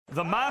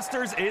The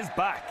Masters is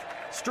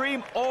back.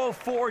 Stream all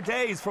 4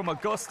 days from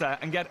Augusta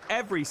and get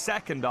every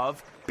second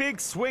of big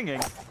swinging,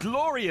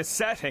 glorious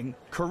setting,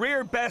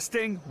 career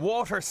besting,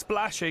 water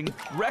splashing,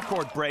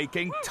 record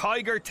breaking,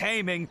 tiger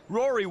taming,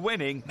 Rory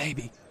winning,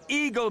 maybe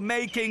eagle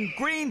making,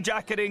 green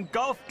jacketing,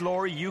 golf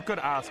glory you could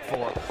ask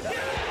for.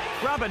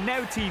 Grab a Now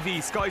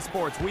TV Sky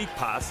Sports Week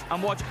Pass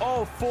and watch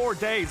all 4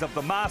 days of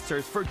the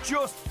Masters for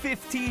just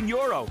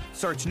 €15.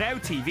 Search Now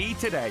TV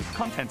today.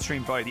 Content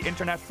streamed via the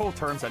internet. Full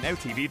terms at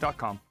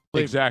nowtv.com.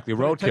 Exactly,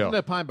 roadkill. Take them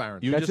to Pine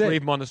Barrens. You just leave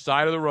them on the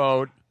side of the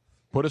road,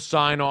 put a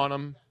sign on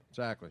them.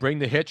 Exactly. Bring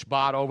the hitch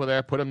bot over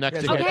there, put them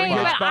next to Okay,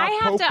 hitch but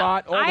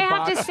bot. I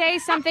have to say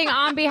something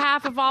on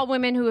behalf of all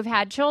women who have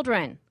had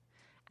children.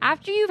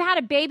 After you've had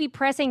a baby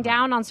pressing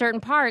down on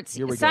certain parts,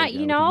 sometimes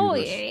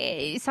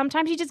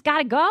you just got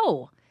to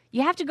go.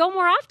 You have to go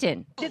more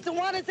often. Did the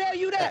one to tell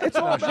you that? It's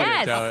all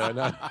Yes.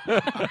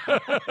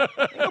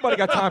 Nobody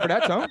got time for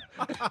that, Tone.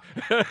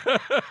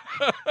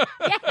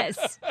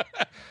 Yes.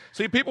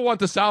 See, people want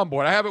the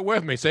soundboard. I have it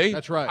with me, see?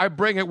 That's right. I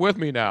bring it with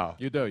me now.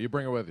 You do. You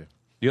bring it with you.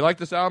 You like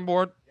the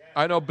soundboard?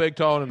 I know Big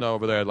Tone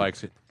over there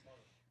likes it.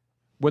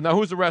 Well, now,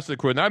 who's the rest of the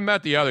crew? Now, I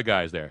met the other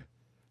guys there.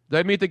 Did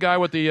I meet the guy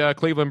with the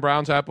Cleveland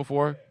Browns hat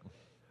before?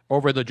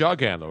 Over at the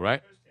jug handle,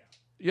 right?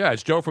 Yeah,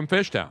 it's Joe from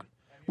Fishtown.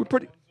 We're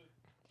pretty...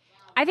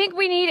 I think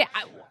we need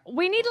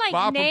like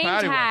Bob from name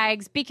Paddywhack.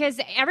 tags because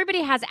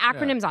everybody has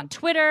acronyms on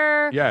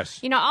Twitter.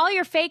 Yes. You know, all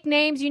your fake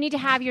names, you need to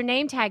have your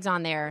name tags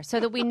on there so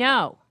that we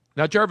know.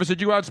 Now, Jervis,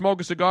 did you go out and smoke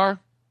a cigar?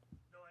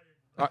 No,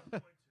 I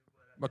didn't.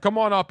 Well, come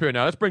on up here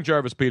now. Let's bring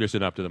Gervase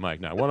Peterson up to the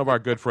mic now. One of our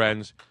good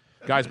friends.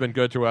 Guy's been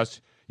good to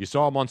us. You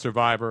saw him on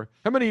Survivor.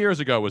 How many years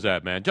ago was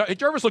that, man?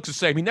 Jervis looks the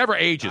same. He never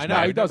ages, I know,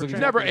 man. he doesn't. He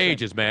never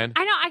ages, man.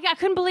 I know. I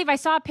couldn't believe I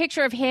saw a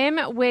picture of him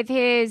with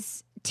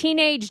his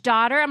teenage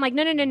daughter. I'm like,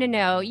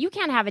 no. You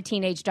can't have a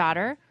teenage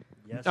daughter.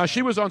 Yes. Now,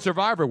 she was on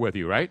Survivor with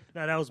you, right?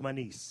 No, that was my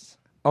niece.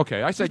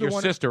 Okay, I said the your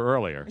one sister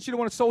earlier. Is she the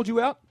one that sold you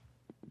out?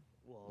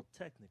 Well,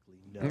 technically,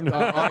 no.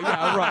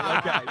 Yeah, right.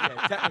 Okay.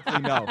 Yeah,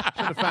 technically, no.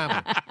 To the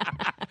family.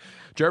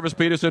 Gervase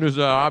Peterson, who's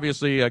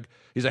obviously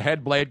he's a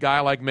head blade guy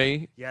like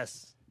me.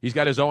 Yes. He's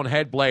got his own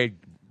head blade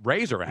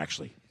razor,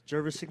 actually.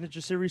 Gervase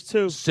Signature Series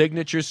 2.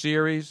 Signature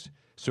Series,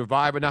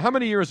 Survivor. Now, how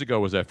many years ago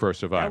was that first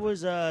Survivor? That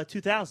was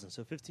 2000,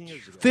 so 15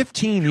 years ago.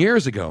 15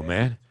 years ago,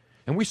 man.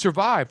 And we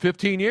survived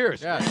 15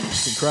 years. Yeah,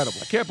 it's incredible.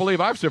 I can't believe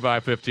I've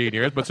survived 15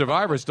 years, but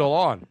Survivor's still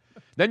on.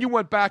 Then you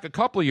went back a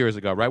couple of years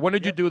ago, right? When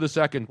did you do the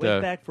second?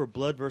 Went back for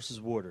Blood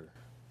versus Water.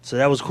 So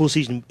that was a cool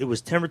season. It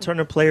was 10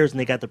 returning players, and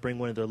they got to bring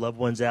one of their loved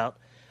ones out.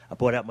 I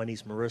brought out my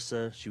niece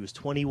Marissa. She was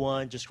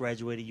 21, just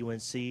graduated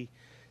UNC,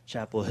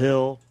 Chapel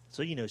Hill.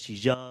 So,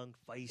 she's young,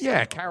 feisty.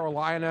 Yeah,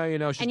 Carolina,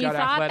 she's And you got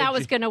thought athletic. that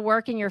was going to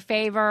work in your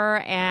favor,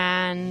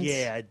 and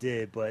Yeah, I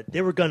did, but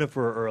they were gunning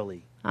for her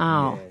early.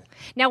 Oh. Yeah.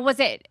 Now, was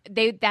it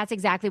that's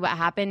exactly what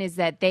happened, is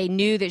that they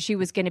knew that she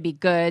was going to be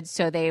good,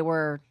 so they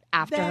were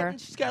after That, her?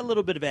 and she's got a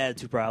little bit of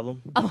attitude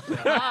problem.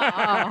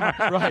 Right.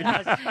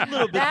 A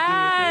little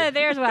bit.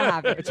 There's what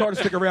happened. It's hard to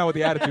stick around with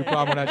the attitude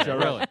problem on that show,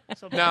 really.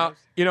 Now,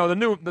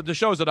 the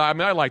shows that I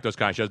like those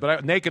kind of shows,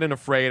 but Naked and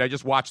Afraid, I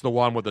just watched the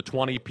one with the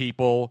 20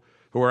 people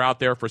who were out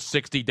there for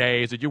 60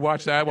 days. Did you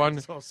watch that one? I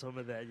saw some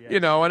of that, yeah.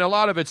 And a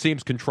lot of it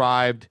seems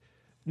contrived.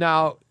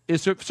 Now,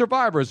 is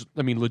Survivor's,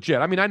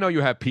 legit. I know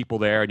you have people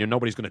there and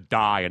nobody's going to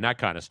die and that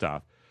kind of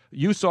stuff.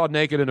 You saw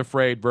Naked and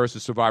Afraid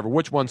versus Survivor.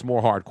 Which one's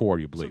more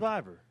hardcore, you believe?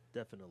 Survivor,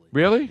 definitely.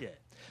 Really? Yeah.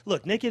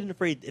 Look, Naked and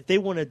Afraid, if they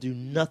want to do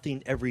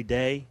nothing every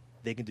day,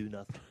 they can do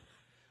nothing.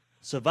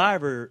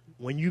 Survivor,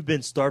 when you've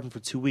been starving for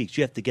 2 weeks,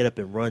 you have to get up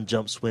and run,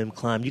 jump, swim,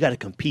 climb. You got to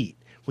compete.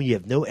 When you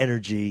have no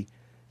energy,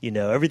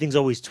 everything's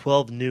always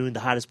 12 noon, the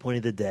hottest point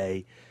of the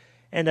day.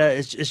 And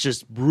it's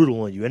just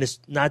brutal on you. And it's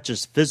not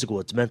just physical,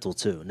 it's mental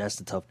too. And that's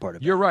the tough part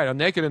of it. You're right. On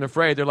Naked and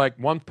Afraid, they're like,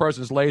 one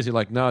person's lazy,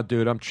 like, nah,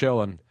 dude, I'm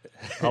chilling.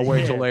 I'll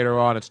wait till later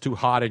on. It's too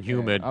hot and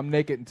humid. I'm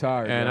naked and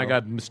tired. And I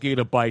got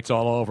mosquito bites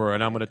all over,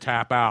 and I'm going to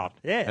tap out.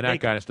 Yeah, and that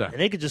kind of stuff. And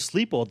they could just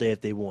sleep all day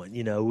if they want.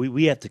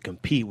 We have to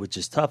compete, which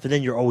is tough. And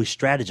then you're always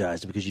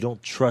strategizing because you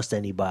don't trust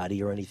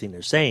anybody or anything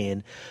they're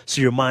saying.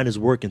 So your mind is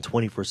working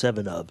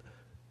 24/7 of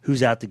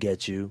who's out to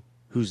get you,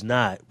 who's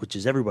not, which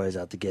is everybody's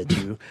out to get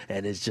you.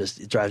 And it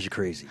drives you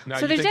crazy. Now,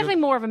 So you there's think definitely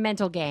more of a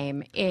mental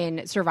game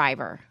in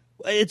Survivor.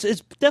 It's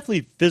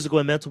definitely physical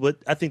and mental, but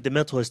I think the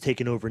mental has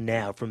taken over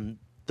now from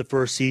the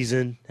first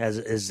season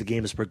as the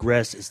game has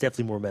progressed. It's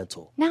definitely more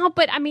mental. Now,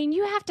 but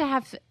you have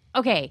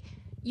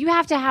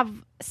to have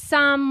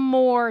some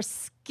more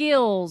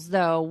skills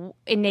though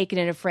in Naked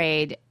and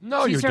Afraid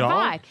No, to you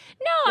survive. don't.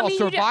 No,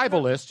 Well,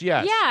 survivalists,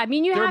 yes. Yeah,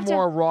 you They're have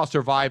more to. raw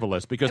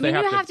survivalists because they you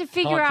have have to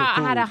figure hunt for out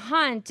how to food.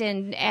 hunt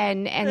and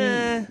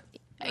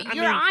you're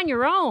mean, on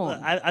your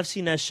own. I've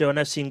seen that show, and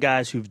I've seen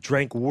guys who've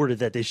drank water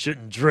that they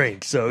shouldn't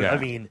drink. So, Yeah.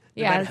 no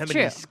Yeah, matter how that's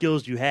many true.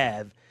 skills you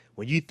have,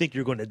 when you think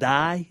you're going to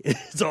die,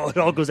 it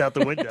all goes out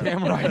the window.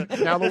 Damn right.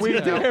 Now, Luigi,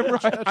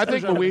 I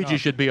think Luigi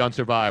should be on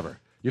Survivor.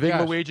 You think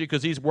Yes. Luigi,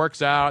 because he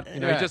works out, he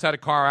just had a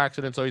car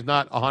accident, so he's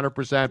not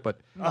 100%, but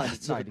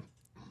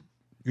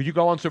would you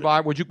go on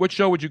Survivor? Which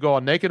show would you go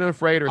on, Naked and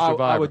Afraid or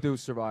Survivor? I would do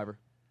Survivor.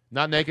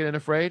 Not naked and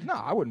afraid? No,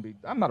 I wouldn't be.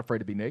 I'm not afraid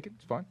to be naked.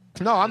 It's fine.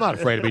 No, I'm not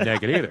afraid to be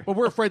naked either. Well,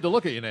 we're afraid to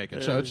look at you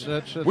naked, so it's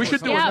We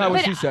should do Yeah, it. That's what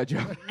but- she said,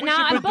 Joe.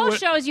 Now, on both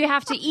shows, you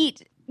have to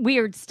eat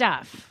weird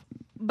stuff.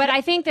 But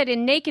I think that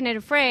in Naked and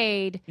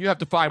Afraid, You have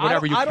to find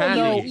whatever you I don't can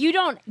know. eat. you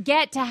don't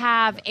get to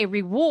have a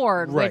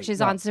reward, Right, which is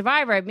no. on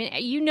Survivor. I mean,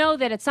 you know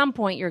that at some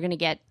point you're going to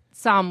get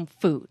some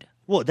food.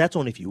 Well, that's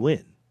only if you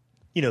win.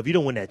 You know, if you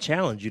don't win that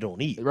challenge, you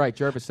don't eat. Right,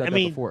 Jervis said I that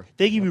mean, before.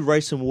 they give you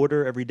rice and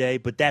water every day,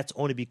 but that's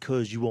only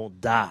because you won't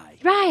die.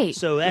 Right.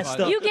 So that's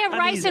the. You get I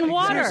rice mean, and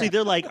water. Seriously,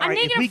 they're like, On all right,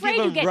 Naked if we and Afraid, give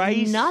you them get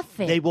rice,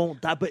 nothing. they won't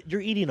die. But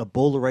you're eating a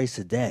bowl of rice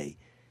a day.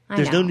 I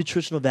There's no know.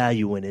 nutritional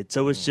value in it,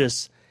 so it's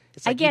just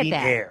it's I like get eating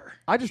that. air.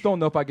 I just don't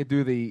know if I could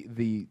do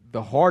the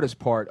hardest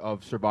part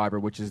of Survivor,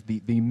 which is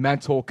the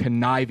mental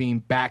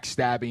conniving,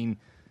 backstabbing,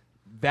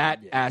 that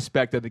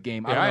aspect of the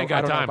game. Yeah, I ain't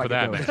got don't know time if for I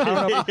that, could man. do it.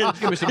 I don't know if-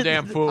 Give me some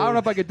damn food. I don't know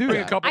if I could do Bring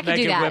that. a couple I could do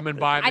naked that. women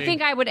by me. I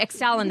think I would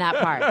excel in that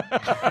part.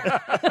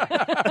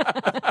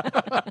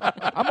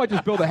 I might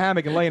just build a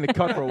hammock and lay in the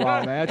cut for a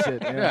while, man. That's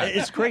it. Yeah.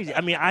 It's crazy.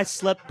 I mean, I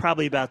slept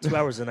probably about 2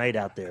 hours a night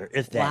out there,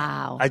 if that.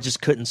 Wow. I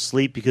just couldn't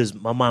sleep because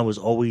my mind was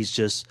always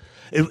just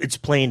it's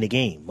playing the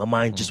game. My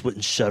mind just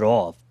wouldn't shut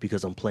off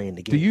because I'm playing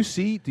the game. Do you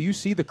see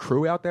the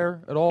crew out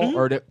there at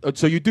all,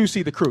 so you do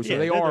see the crew? So Yeah,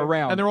 they they're are there.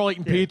 around. And they're all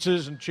eating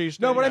pizzas and cheese.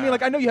 no, but I mean,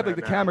 like I know you have like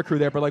the camera crew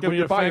there, but like Giving when you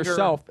you're a by finger.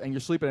 yourself and you're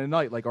sleeping at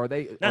night, like are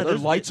there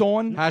there's- lights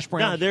on? hash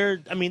browns. No,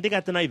 they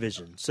got the night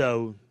vision,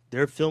 so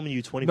they're filming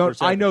you 24/7. No,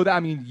 I know that. I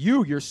mean,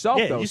 you yourself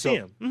Yeah, though. you see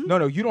 'em. Mhm.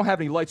 No, you don't have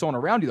any lights on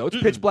around you though. It's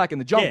pitch black in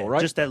the jungle, Yeah,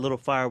 right? just that little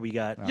fire we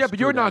got. Yeah, but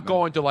you're not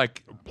going to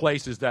like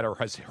places that are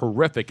as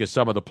horrific as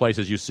some of the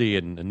places you see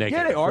in Naked.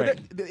 yeah, they and are.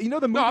 Afraid. You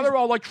know the movies. No, they're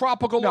all like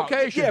tropical No,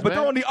 locations. yeah, but man.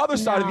 they're on the other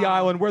side of the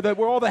island where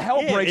all the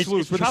hell breaks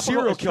loose, where the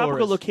serial killer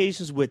tropical is.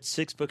 locations with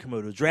 6-foot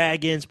Komodo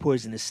dragons,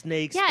 poisonous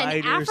snakes, Yeah,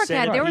 in spiders.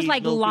 Africa, there was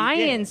like centipedes,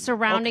 lions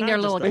surrounding their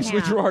little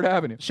Basically, camp. Gerard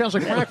Avenue. Sounds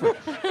like Frankfurt.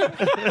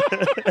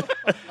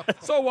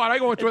 So what? I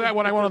went through that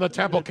when I went on the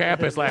Temple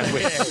campus last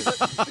week.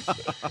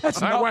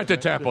 I went to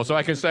Temple, so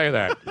I can say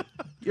that.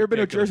 You ever been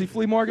to a Jersey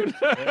flea market?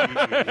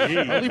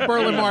 Leave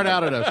Berlin Mart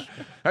out of this.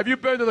 Have you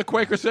been to the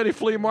Quaker City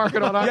flea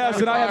market on Yes,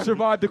 and I have I-95?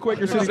 survived the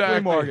Quaker City flea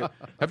Exactly. market.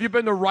 Have you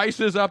been to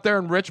Rice's up there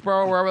in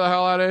Richboro, wherever the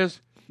hell that is?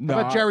 No, How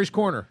about Jerry's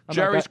Corner?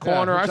 Jerry's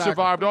Corner. exactly. I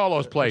survived all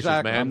those places,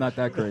 Exactly. man. I'm not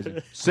that crazy.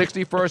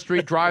 61st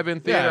Street Drive-In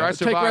Theater. I take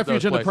survived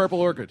refuge those in the places.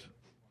 Purple Orchid.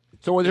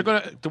 So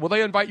will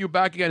they invite you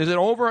back again? Is it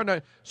over?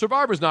 And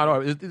Survivor's not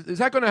over. Is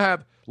that going to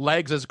have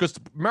legs? Because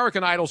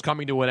American Idol's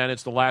coming to an end.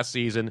 It's the last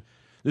season.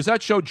 Does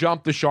that show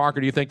jump the shark, or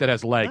do you think that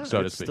has legs, so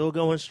to It's speak? still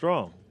going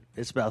strong.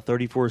 It's about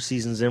 34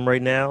 seasons in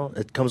right now.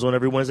 It comes on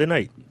every Wednesday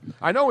night.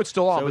 I know it's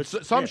still on, So but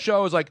it's- some yeah.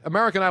 shows like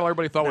American Idol,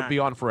 everybody thought would Nah. be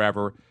on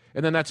forever,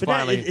 and then that's But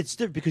finally. it's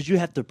different because you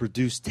have to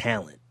produce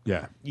talent.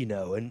 Yeah. You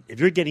know, and if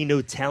you're getting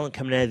no talent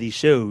coming out of these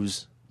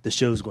shows, the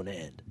show's going to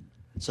end.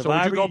 So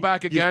would you go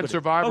back just again, put it-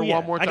 Survivor, Oh, yeah.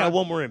 one more I got time?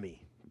 one more in me.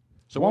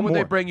 So One when would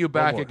they more. bring you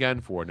back more.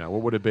 again for now?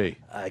 What would it be?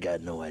 I got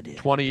no idea.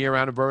 20-year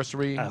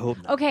anniversary? I hope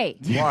not. Okay,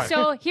 Why?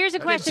 so here's a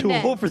question too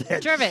then. old for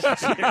that Jervis,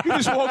 He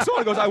just walks on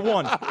and goes, I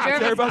won.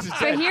 Everybody's Jervis,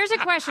 so here's a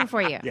question for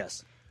you.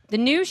 Yes. The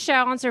new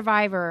show on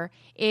Survivor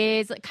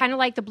is kind of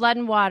like the Blood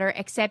and Water,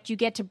 except you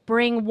get to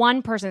bring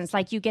one person. It's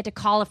like you get to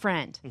call a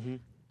friend. Mm-hmm.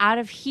 Out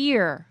of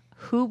here,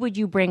 who would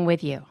you bring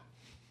with you?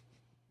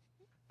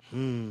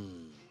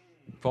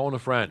 Phone a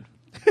friend.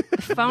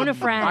 Phone a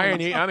friend. I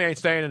ain't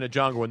staying in the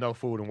jungle with no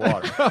food and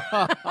water.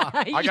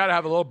 I got to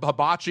have a little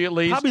hibachi at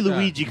least. Probably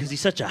Luigi because he's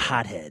such a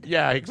hothead.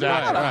 Yeah,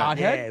 exactly. not a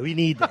hothead. Yeah, we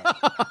need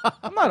that.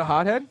 I'm not a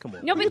hothead. Come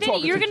on. No, but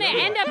then you're going to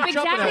end up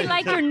exactly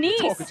like your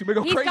niece. Talking to me,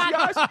 go He's crazy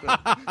got-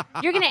 eyes.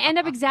 You're going to end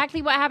up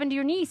exactly what happened to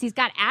your niece. He's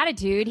got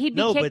attitude. He'd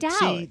be No, kicked but out.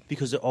 see,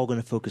 because they're all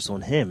going to focus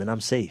on him, and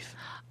I'm safe.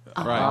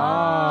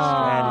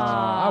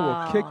 I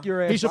will kick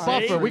your ass. He's a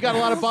buffer. We got a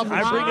lot of buffers.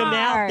 I bring him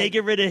out, Smart. they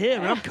get rid of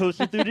him, and I'm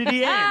coasting through to the end.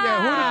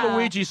 Yeah, who did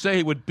Luigi say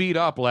he would beat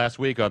up last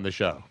week on the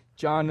show?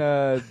 John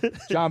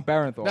Barenthal. John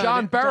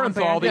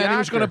Barenthal, the Yeah,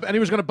 actor. and he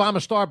was going to bomb a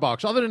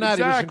Starbucks. Other than that,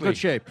 he was in Exactly. good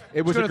shape.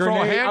 It was He's a gonna throw a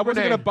grenade. hand I wasn't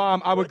grenade. going to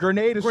bomb. I would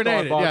grenade a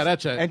Grenade it. Starbucks. Yeah,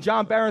 that's it. And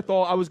John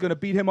Barenthal, I was going to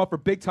beat him up for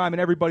big time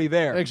and everybody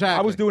there. Exactly.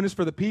 I was doing this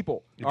for the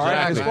people. All right.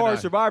 Exactly. As far as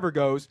Survivor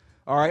goes,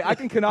 all right, I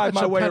can connive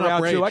That's my a way pent-up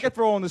around rage. too. I can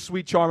throw on the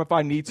sweet charm if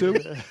I need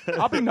to.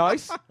 I'll be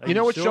nice. You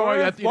know what show? Well, I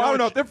You know don't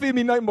know. what- If they're feeding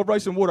me nothing but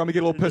rice and water, I'm going to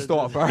get a little pissed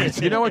off. All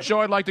right. You know what show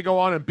I'd like to go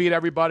on and beat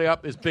everybody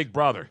up is Big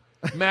Brother.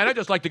 Man, I'd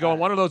just like to go in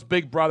one of those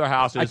Big Brother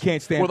houses. I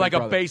can't stand with like Big a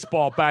Brother.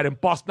 baseball bat and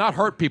not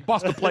hurt people,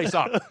 bust the place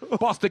up,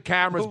 bust the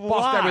cameras, bust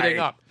Why? everything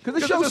up. 'Cause the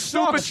it's show a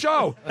stupid sucks.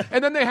 show,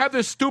 and then they have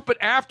this stupid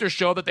after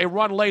show that they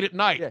run late at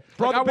night.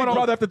 Brother, Like, Big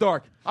Brother After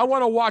Dark. I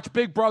want to watch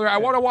Big Brother. I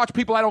want to watch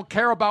people I don't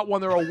care about when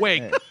they're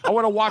awake. I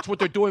want to watch what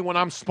they're doing when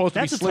I'm supposed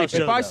That's to a be tough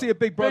sleeping. show. If I see a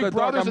Big Brother Big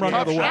Dark, Brother's I'm a running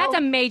tough the way. That's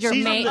a major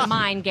Season-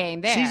 mind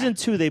game there. Season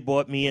 2, they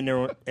brought me in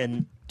there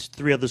and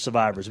 3 other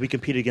survivors. We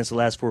competed against the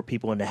last 4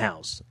 people in the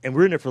house, and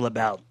we're in there for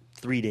about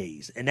 3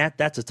 days, and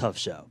that's a tough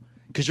show.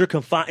 because you're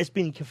confined. It's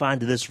being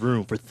confined to this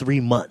room for 3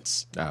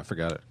 months. Nah,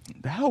 forget it.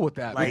 The hell with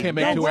that. Like, We can't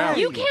make no 2 hours.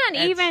 way. You can't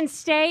even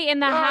stay in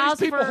the house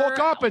these people for hook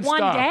up and one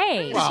stuff.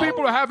 day. These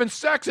people are having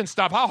sex and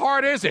stuff. How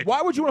hard is it?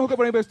 Why would you want to hook up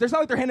with anybody else? There's not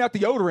like they're handing out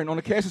deodorant on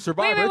the cast of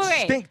Survivor. Wait.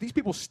 It stink. These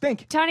people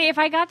stink. Tony, if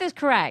I got this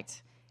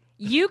correct,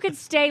 you could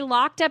stay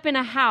locked up in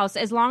a house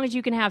as long as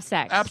you can have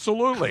sex.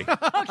 Absolutely.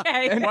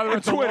 Okay. Whether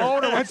it's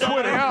alone or with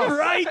somebody else.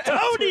 Right,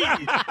 Tony?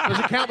 Does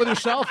it count with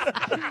yourself?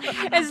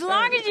 As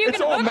long as you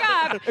can all hook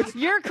up,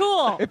 you're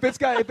cool. If it's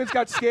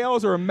got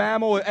scales or a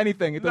mammal or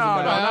anything, it doesn't No,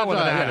 matter. not with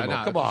an yeah, animal. no,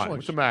 Come just on. like-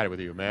 What's the matter with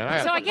you,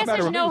 man? So I guess matter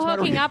there's with me, no what's the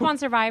matter hooking with up you? on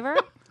Survivor.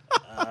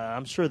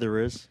 I'm sure there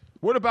is.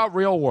 What about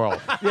Real World?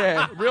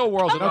 Yeah. Real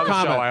World's another show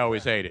comment. I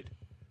always hated.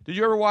 Did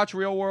you ever watch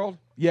Real World?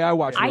 Yeah, I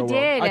watched I Real World.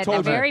 did I at the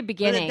told you. very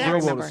beginning. But I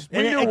that's- remember. is-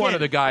 We knew one of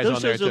the guys those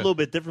on there, shows are a too. little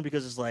bit different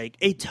because it's like,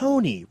 hey,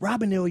 Tony,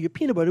 Robin Hill, your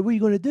peanut butter, what are you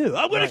going to do?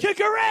 I'm going to kick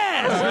her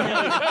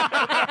ass.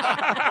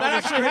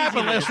 That actually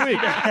happened last week.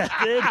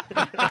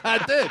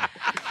 I did.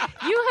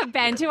 You have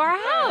been to our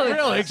house.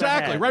 Really,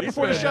 exactly. Right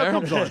before the show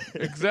comes on.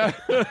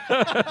 Exactly.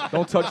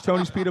 Don't touch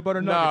Tony's peanut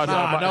butter No,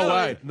 nuggets. no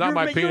way. Not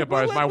my peanut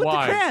butter. It's my with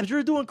wine. The crabs. You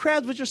were doing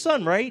crabs with your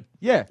son, right?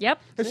 Yeah.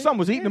 Yep. His son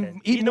was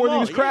eating Eating more them than he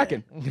was all, yeah.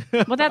 cracking.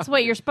 Well, that's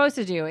what you're supposed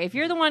to do. If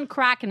you're the one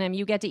cracking them,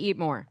 you get to eat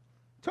more.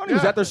 Tony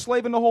was out there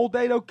slaving the whole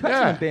day to catch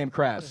Yeah. them damn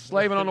crabs.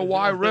 Slaving on the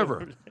Wye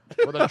River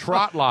with a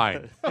trot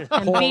line.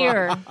 And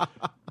beer.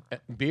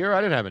 Beer?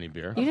 I didn't have any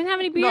beer. You didn't have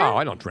any beer? No,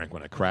 I don't drink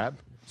when I crab.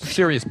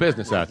 Serious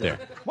business out there.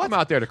 I'm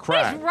out there to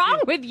crab. What's wrong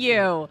with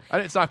you?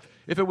 It's not.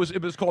 If it was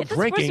called If it's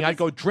drinking, supposed to I'd be-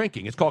 go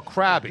drinking. It's called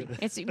crabbing.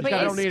 It's, but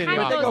I don't it's need any kind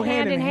of alcohol. goes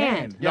hand in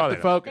hand. You have they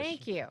to don't. focus.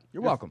 Thank you.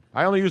 You're welcome.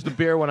 I only use the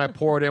beer when I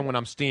pour it in when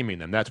I'm steaming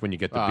them. That's when you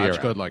get the Oh, beer. that's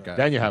out. good like that.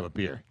 Then you have a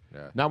beer.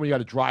 Yeah. Not when you got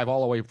to drive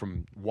all the way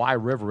from Wye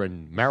River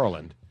in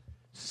Maryland.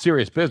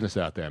 Serious business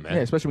out there, man. Yeah,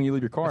 especially when you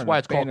leave your car. That's in why a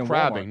it's called abandoned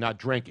crabbing, Walmart. not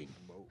drinking.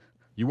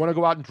 You want to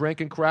go out and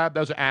drink and crab?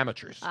 Those are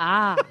amateurs.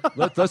 Ah.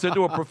 Let's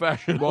into a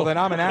professional. Well, then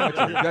I'm an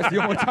amateur. That's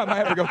the only time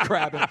I ever go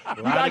crabbing.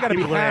 I got to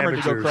be people are hammered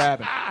to go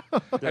amateurs.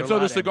 crabbing. And so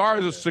the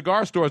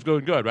cigar store's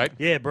doing good, right?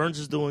 Yeah, Burns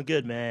is doing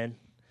good, man.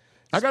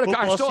 I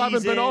Football still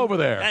haven't been season. over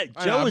there. Hey,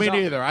 I Joe know, is me on-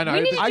 neither. I know. We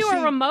need to I do see-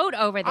 a remote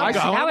over there. I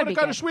That I'm would going be to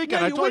go good. this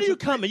weekend. No, I when told are you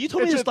coming? You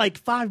told me It's this a- like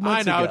 5 I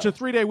months know. ago. It's a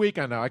 3-day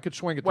weekend now. I could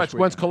swing it this When's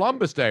weekend.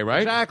 Columbus Day,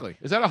 right? Exactly.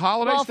 Is that a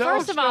holiday Well, still?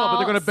 first of Still, but they're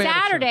all, gonna ban it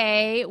soon.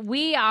 Saturday,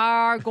 we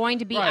are going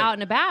to be Right. out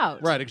and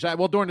about. Right, exactly.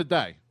 Well, during the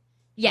day.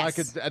 Yes. I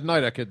could at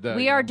night. I could.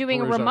 We are doing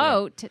a peruse over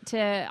remote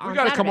to on we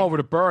got to come Saturday. over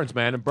to Burns,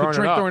 man, and there. burn To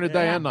it drink up. during the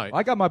day and night.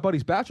 I got my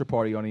buddy's bachelor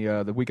party on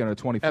the weekend of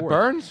the 24th. At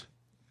Burns?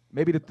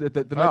 Maybe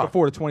the night Oh.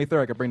 before the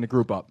 23rd, I could bring the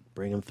group up.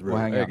 Bring him through.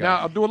 We'll hang out. Now,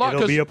 I'll do a lot It'll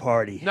 'cause be a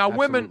party. Now,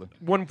 women,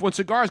 Absolutely. when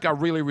cigars got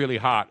really, really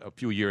hot a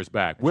few years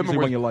back, women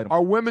usually when you light 'em.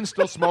 are women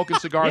still smoking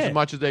cigars Yeah. as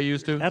much as they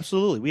used to?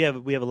 Absolutely. We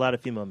have a lot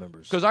of female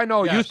members. Because I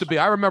know it Yes. used to be.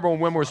 I remember when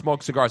women were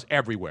smoking cigars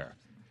everywhere.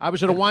 I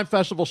was at a wine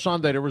festival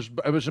Sunday. There was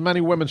many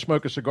women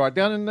smoking a cigar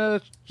down in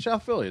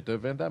South Philly at the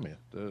Vandemia.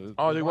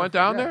 Oh, they went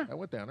down Yeah, there? I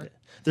went down there.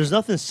 There's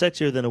nothing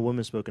sexier than a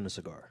woman smoking a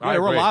cigar. Yeah,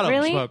 there were a agree. lot of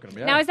Really? them smoking them.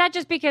 Yeah. Now, is that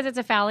just because it's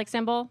a phallic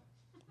symbol?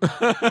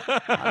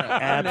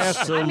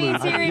 Absolutely. I mean,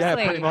 seriously. Yeah,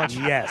 pretty much.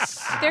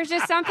 Yes. There's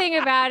just something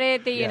about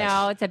it that, you Yes.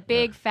 know, it's a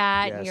big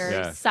fat and Yes. you're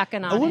Yeah.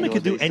 sucking on A woman it.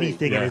 could do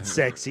anything and Yeah. it's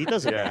sexy. It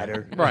doesn't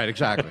matter. Right,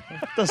 exactly.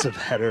 Doesn't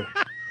matter.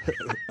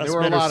 Us were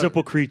a men are lot of-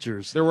 simple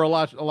creatures. There were a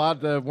lot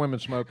of women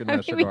smoking I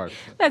mean, cigars.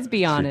 let's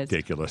be honest.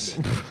 Ridiculous.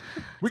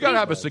 We got to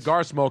have a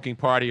cigar smoking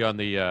party on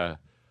the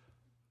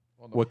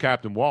with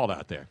Captain Wald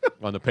out there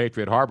on the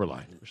Patriot Harbor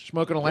line.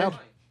 Smoking allowed?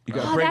 You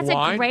got to Oh, bring that's a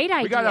wine. great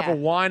We got to have a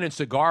idea. wine and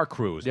cigar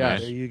cruise, Yes.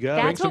 There man. you go.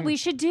 That's what we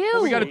should do.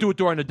 Well, we got to do it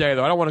during the day,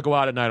 though. I don't want to go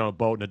out at night on a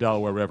boat in the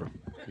Delaware River.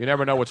 You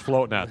never know what's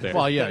floating out there.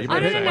 Well, yeah. You Oh,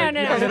 better no, hit no, it. no,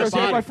 You no, better no. hit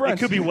Save it. my friends.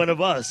 It could be one of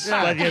us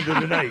by the end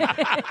of the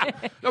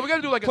night. No, we got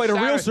to do like Played a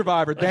real Saturday-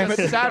 Survivor, damn it.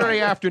 a Saturday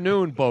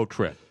afternoon boat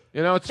trip.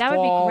 You know, it's That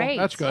would be fall. great.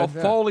 That's good. A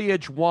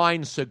foliage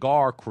wine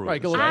cigar cruise.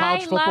 Right, get a little I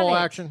college football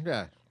love it. action.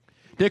 Yeah.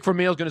 Dick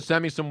Vermeil's going to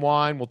send me some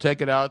wine. We'll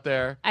take it out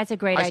there. That's a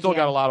great I still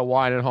idea. got a lot of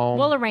wine at home.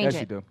 We'll arrange Yes, it.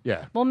 you do.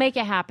 Yeah. We'll make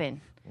it happen.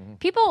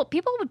 People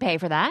would pay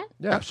for that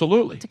Yeah,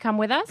 absolutely. to come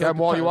with us. Captain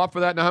Wall, you up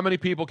for that? Now, how many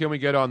people can we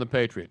get on the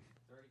Patriot?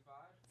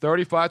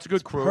 35. It's a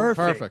good crew.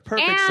 Perfect.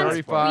 Perfect. And size.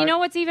 35. you know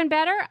what's even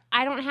better?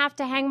 I don't have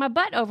to hang my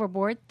butt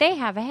overboard. They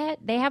have a head.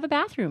 They have a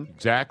bathroom.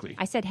 Exactly.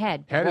 I said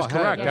head. Head is Well, head,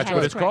 correct. yeah, That's head what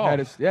is it's correct. called. That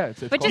is, yeah,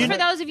 it's But just called- for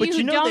those of you But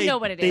who don't they, know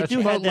what it they is, do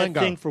That's have code that lingo.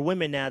 thing for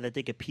women now that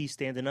they could pee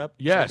standing up.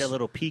 It's Yes. like that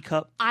little pee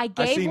cup. I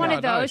gave seen one that.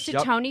 of those Nice. to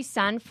Yep. Tony's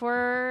son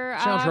for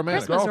Sounds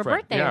romantic. Christmas or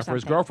Girlfriend. birthday yeah, or for something.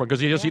 his girlfriend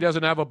because he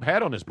doesn't have a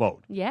head on his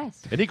boat,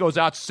 Yes, and he goes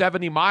out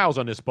 70 miles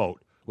on this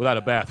boat without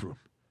a bathroom.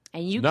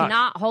 and you Nuts.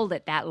 cannot hold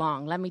it that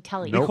long. Let me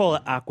tell you. We call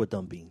it aqua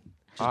dumping.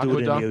 Just do it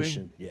in the dumping?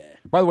 ocean. Yeah.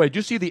 By the way, did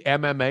you see the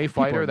MMA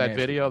fighter, are that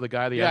nasty. video, the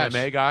guy, the Yes.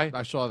 MMA guy?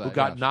 I saw that, Who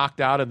got yes. knocked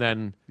out and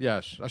then...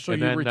 Yes, I saw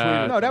And you then,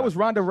 retweeted. No, that was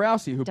Ronda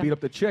Rousey who beat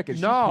up the chick. And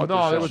she No, pooped no,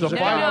 there herself. was a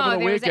No, fight no, over the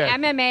there was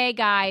weekend. an MMA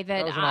guy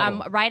that, was another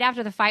one. right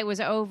after the fight was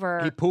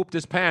over, He pooped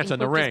his pants he in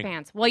the pooped his ring.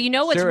 pants. Well, you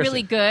know what's Seriously.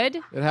 really good?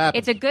 It happens.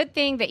 It's a good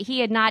thing that he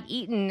had not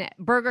eaten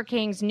Burger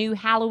King's new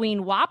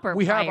Halloween Whopper.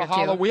 We have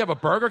prior to. we have a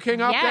Burger King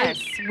update?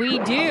 Yes, we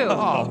do.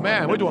 Oh,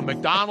 man, we're doing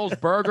McDonald's,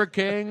 Burger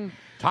King,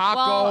 tacos.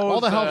 all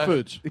the health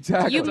foods.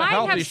 Exactly. You It's a might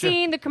healthy have show.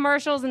 seen the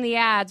commercials and the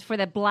ads for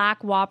the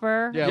Black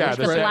Whopper. Yeah, Yeah, looks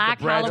the great. Black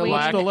the bread's Halloween.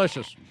 black. Looks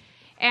delicious.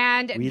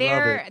 And We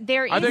there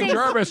I is think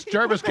a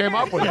Jervis came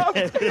up with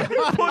it.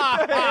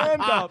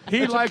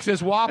 He likes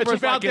his Whoppers It's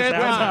about like his that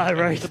time.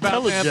 Right.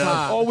 Tell it,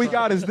 Joe. All we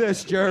got is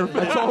this, Jerv.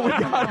 That's all we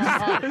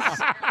got is this.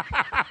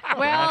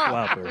 well.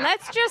 Whopper.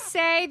 Let's just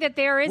say that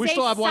there is We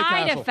still a have White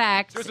side Castle.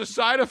 effect There's a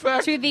side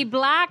effect? to the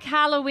Black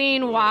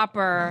Halloween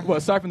Whopper. Well,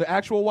 aside from the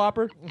actual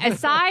Whopper,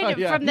 Aside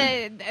Yeah. from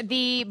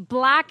the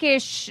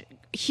blackish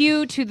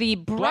hue to the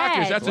bread.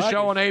 Blackish, that's a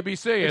show on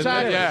ABC, isn't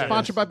Exactly. it? Yeah.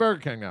 Sponsored by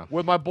Burger King now.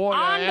 With my boy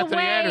on the Anthony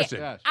way Anderson.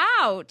 Yes.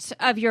 out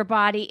of your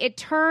body, it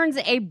turns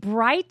a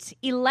bright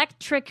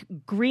electric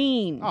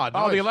green. Oh,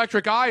 Oh, the nice.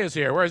 electric eye is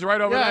here. Where's right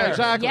over Yeah, there?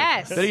 exactly.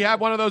 Yes. Did he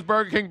have one of those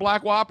Burger King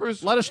Black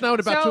Whoppers? Let us know in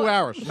about So 2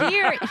 hours.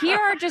 Here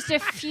are just a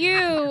few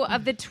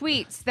of the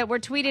tweets that were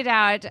tweeted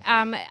out.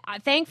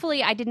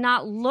 Thankfully, I did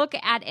not look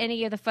at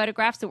any of the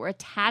photographs that were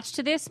attached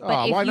to this. But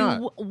Oh, if why you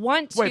not?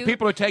 want to, Wait,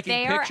 people are taking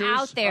they pictures are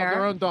out of there.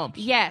 their own dumps.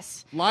 Yes,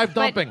 Live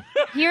But dumping.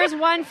 Here's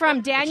one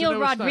from Daniel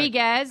newest thing.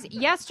 Rodriguez.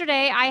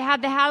 Yesterday, I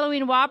had the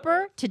Halloween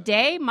Whopper.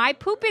 Today, my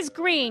poop is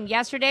green.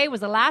 Yesterday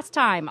was the last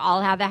time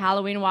I'll have the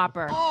Halloween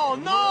Whopper.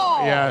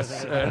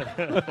 Yes.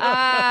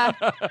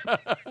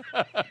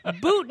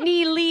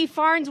 Bootney Lee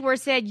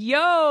Farnsworth said,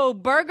 "Yo,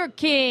 Burger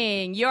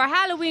King, your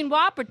Halloween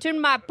Whopper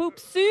turned my poop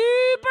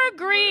super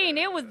green.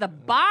 It was the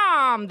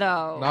bomb,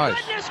 though."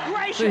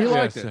 Nice. See, he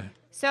liked it.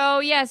 So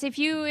yes, if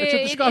you, It's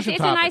a discussion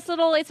it's topic.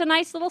 a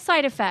nice little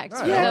side effect.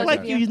 for Yeah, those like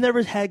of you. you've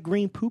never had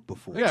green poop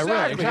before. Yeah,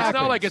 right. Exactly. It's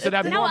not like it's an No,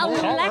 abnormal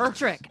color.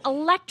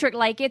 electric.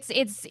 Like it's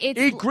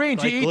Eat green.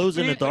 Like eat, glows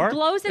in the eat- dark?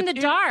 glows in the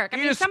dark.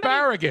 Eat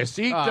asparagus.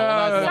 Eat well,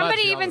 that's- Somebody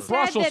that's even the said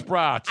Brussels that.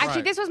 sprouts. Actually,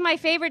 Right. this was my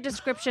favorite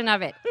description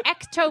of it: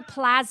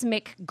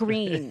 ectoplasmic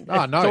green.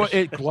 Oh, nice. So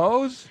it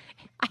glows?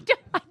 I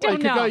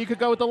don't Well, know. you could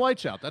go with the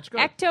lights out. That's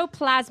good.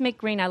 Ectoplasmic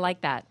green. I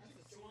like that.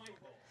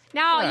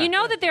 Now, Yeah. you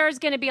know that there's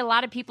going to be a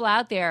lot of people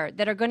out there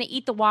that are going to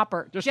eat the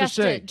Whopper Just to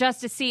see.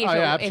 just to see if, Oh,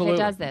 yeah, if it absolutely.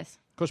 does this.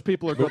 Because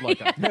people are good like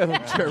that.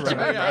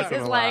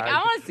 It's like, I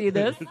want to see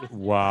this.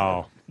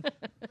 Wow.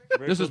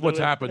 This is what's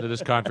happened to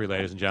this country,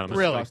 ladies and gentlemen.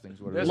 Really. This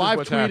is Live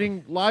what's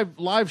tweeting,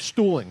 live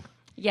stooling.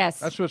 Yes.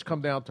 That's what it's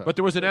come down to. But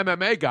there was an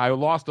MMA guy who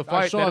lost the I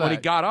fight. saw Then that. when he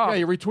got up, Yeah,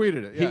 you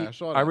retweeted it. Yeah, I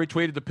saw that. I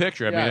retweeted the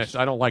picture. I mean, Yes.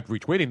 I don't like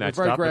retweeting that It's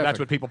very stuff, but that's graphic.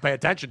 what people pay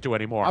attention to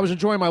anymore. I was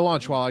enjoying my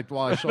lunch while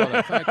I saw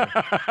that. Thank you.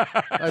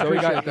 I so he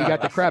appreciate got, that. he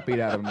got the crap beat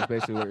out of him. Is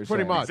basically what you're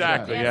Pretty saying. much.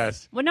 exactly, Yeah.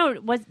 yes. Well, no,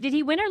 did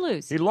he win or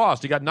lose? He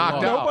lost. He got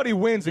knocked out. Nobody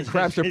wins and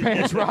craps their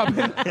pants,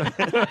 Robin.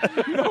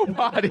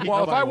 Nobody.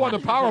 Well, if I won the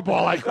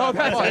Powerball, I'd Oh,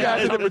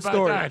 that's a different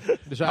story. Exactly.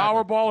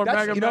 Powerball or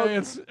That's- Mega you know,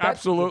 Millions? that's-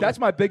 Absolutely. That's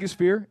my biggest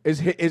fear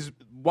is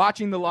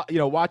watching the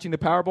watching the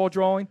Powerball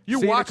drawing. You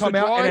seeing watch it come the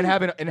out drawing? and then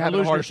having a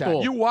losing heart your attack.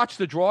 stool. You watch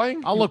the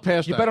drawing? I'll look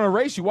past You that. bet on a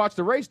race. You watch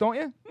the race, don't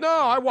you? No,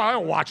 I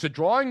don't watch the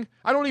drawing.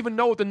 I don't even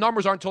know what the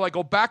numbers are until I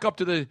go back up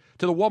to the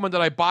woman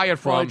that I buy it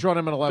from. Well, I draw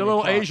them at 11 The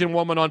little o'clock. Asian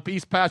woman on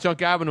East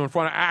Passyunk Avenue in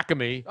front of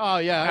Acme. Oh,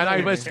 yeah. And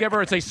I just give her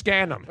and say,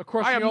 scan them.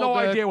 course, I have the no old,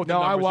 idea what the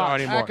no, I numbers watch. are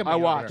anymore. Acme I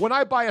over watch. there. When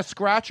I buy a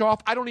scratch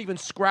off, I don't even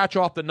scratch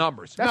off the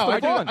numbers. That's No, the I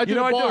do- fun. I do You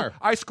know the what I bar. do?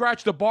 I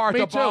scratch the bar at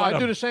Me the too. I bottom.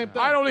 do the same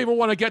thing. I don't even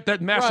want to get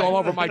that mess Right. all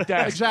over my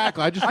desk.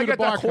 Exactly. I just do I the get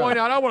the barcode. coin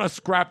out. I don't want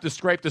to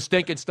scrape the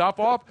stinking stuff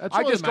off. That's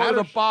I all just that go to the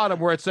matters. bottom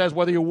where it says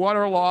whether you won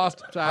or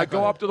lost. I Exactly.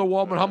 go up to the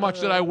woman. How much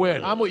did I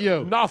win? I'm with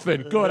you.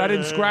 Nothing. Good. I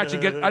didn't scratch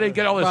and I didn't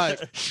get all this Right.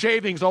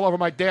 shavings all over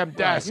my damn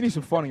desk. You need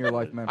some fun in your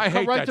life, man. I Come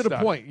hate right that to the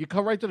stuff. point. You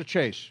come right to the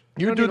chase.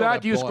 You don't do need all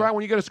that? Do you bullet. scratch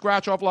when you get a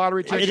scratch off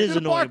lottery ticket? It is the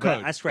annoying,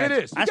 barcode. but I scratch.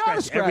 It is. I You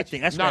gotta scratch scratch.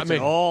 everything. I Not scratch me.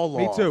 it all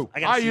Me off. too.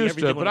 gotta I see used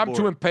everything to, on but the I'm board.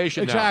 too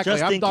impatient now. Exactly.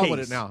 Just I'm in done with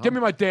case. it now. Give me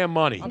my damn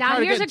money. I'm Now,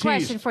 tired of here's a getting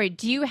question teased. for you.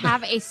 Do you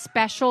have a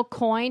special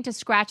coin to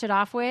scratch it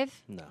off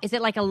with? No. Is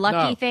it like a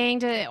lucky No.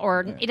 thing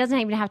or it doesn't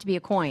even have to be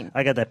a coin?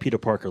 I got that Peter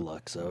Parker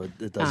luck, so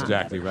it doesn't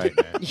Exactly matter.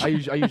 right,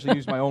 man. I usually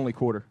use my only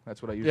quarter.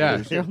 That's what I usually Yeah.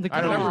 use.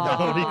 I don't ever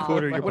Only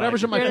quarter you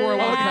Whatever's in my Your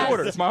 401 last-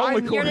 quarter. It's my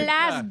only Your quarter.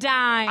 last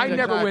dime. I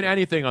never win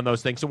anything on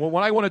those things. So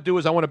what I want to do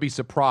is I want to be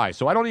surprised.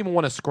 So I don't even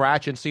want to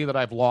scratch and see that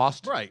I've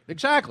lost. Right.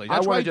 Exactly. I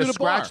That's why want you to do just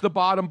the bar. scratch the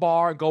bottom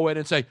bar and go in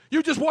and say,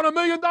 "You just won $1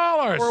 million."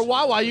 Or a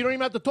Wawa, you don't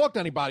even have to talk to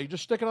anybody. You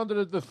just stick it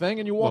under the thing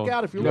and you walk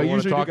out if you You don't want.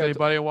 want to Usually talk do to get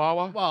anybody at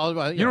Wawa.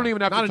 Well, You don't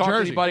even have not to in talk to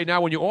Jersey. anybody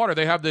now when you order.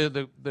 They have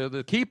the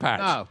keypads.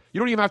 No. You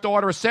don't even have to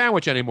order a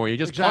sandwich anymore. You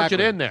just punch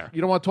Exactly. it in there.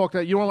 You don't want to talk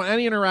to. You don't want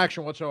any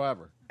interaction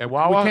whatsoever. At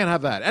Wawa? We can't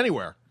have that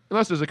anywhere.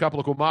 Unless there's a couple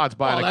of cool mods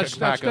buying Well, a that's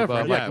pack of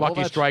different. like Yeah, well, Lucky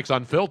that's- Strikes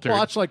Unfiltered. Well,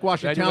 that's like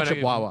Washington Then you gotta-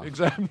 Township Wawa.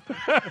 Exactly.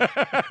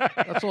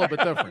 That's a little bit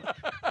different.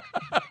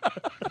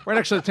 Right Right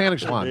next to the tanning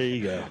salon. There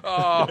you go.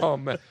 Oh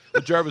man,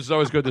 well, Jervis, is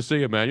always good to see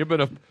you, man.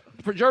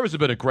 Jervis has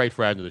been a great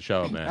friend of the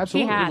show, man.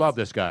 Absolutely. He has. We love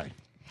this guy.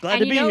 Glad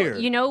And to be here.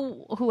 You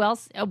know who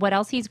else? What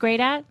else he's great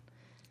at?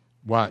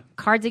 What?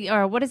 Cards,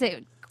 or what is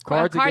it?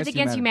 Cards Against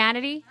Against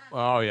Humanity.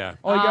 Oh yeah.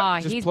 Oh, you got,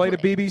 Oh, just he's play the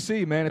pl-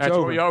 BBC, man. It's That's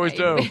over. what we always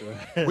do.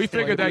 We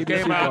figured that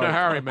game out in a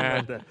hurry,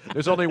 man.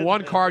 There's only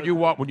one card you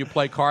want when you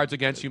play Cards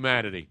Against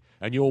Humanity,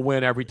 and you'll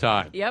win every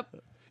time. Yep.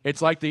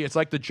 It's like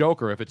the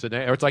Joker if it's or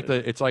it's like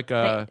the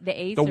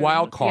ace the or-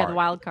 wild card. Yeah, the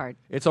wild card.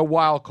 It's a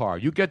wild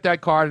card. You get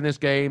that card in this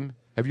game.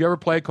 Have you ever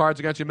played Cards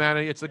Against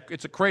Humanity? It's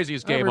the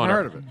craziest I game never on even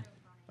earth. heard of it.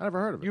 I never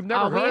heard of it. You've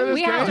never Oh, heard of this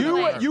we game? have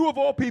it. You of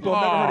all people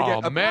have never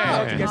heard of man.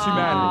 Cards Against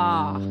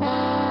Humanity.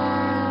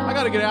 I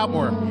got to get out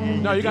more.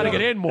 No, you got to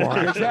get in more.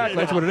 Exactly,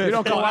 that's what it is. You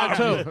don't go out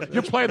too.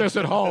 You play this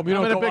at home. You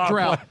I'm don't in a go big out.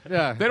 drought. Play.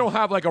 Yeah. They don't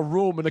have like a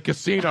room in a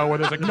casino where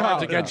there's a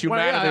Cards Against Well,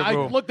 Humanity yeah, I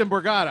room. looked in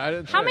Borgata. I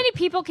didn't How see many it.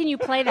 people can you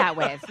play that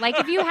with? Like,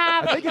 if you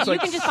have, think it's you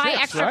like can just buy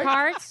 6, extra right?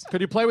 cards.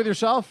 Could you play with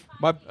yourself?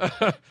 My,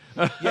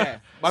 yeah.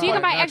 So you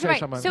can buy I'd extra. say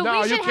something. So no, we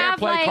you should can't have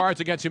play like Cards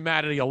Against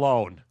Humanity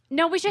alone.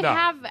 no, we should No.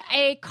 have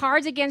a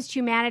Cards Against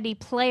Humanity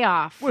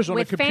playoff Was it on a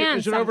with computer?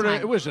 fans. Is it over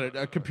sometime. the? Was it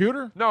a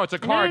computer? No, it's a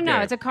No, card no,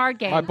 game. it's a card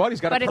game. My buddy's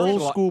got But a it's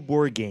personal- Old school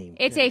board game.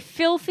 It's a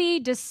filthy,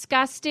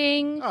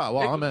 disgusting. Oh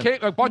well, I'm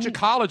in. A bunch of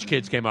college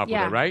kids came up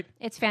yeah, with it, right?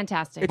 It's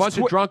fantastic. A bunch of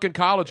twi- drunken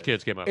college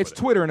kids came up It's with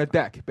it. Twitter and a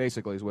deck,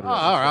 basically, is what it Oh, is.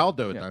 all right, I'll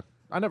do it then.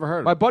 I never heard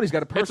of My it. buddy's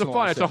got a It's a personal.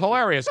 fun. It's a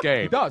hilarious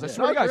game. He does. I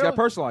swear to God, he's got a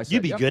personalized. You'd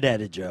set. be Yep. good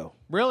at it, Joe.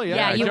 Really?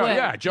 Yeah, you Joe, would.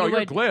 yeah, Joe, You you're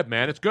would. glib,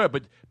 man. It's good,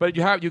 but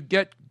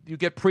you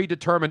get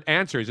predetermined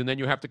answers, and then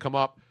you have to come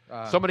up.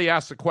 Somebody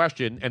asks a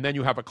question, and then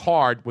you have a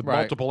card with Right.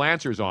 multiple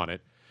answers on it.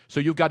 So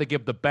you've got to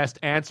give the best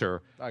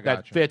answer I that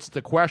gotcha. fits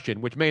the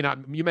question, which may not.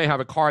 You may have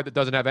a card that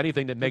doesn't have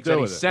anything that makes do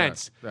any with it,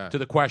 sense yeah. to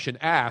the question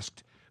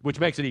asked, which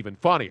makes it even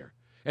funnier.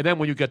 And then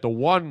when you get the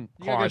one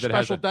You gotta card get a that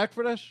has special a deck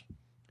for this?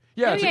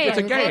 yeah, Oh, it's, yeah, a, it's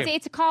a yeah. game.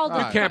 It's called.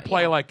 You can't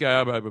play like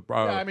I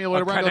mean, with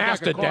a a regular deck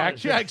canasta of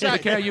cards. deck. Yeah, exactly.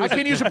 You can't use I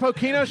can use a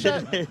Pokino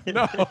set.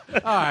 no. All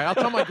right, I'll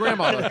tell my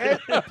grandmother.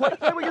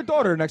 Play with your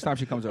daughter next time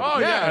she comes over. Oh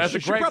yeah, that's she,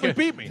 a she great probably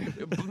game. beat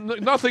me.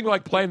 Nothing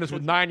like playing this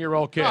with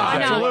 9-year-old kids. Oh, You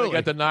absolutely.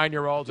 get the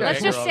 9-year-olds. and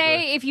Let's just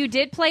 8-year-olds. say if you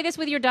did play this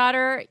with your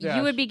daughter, Yes.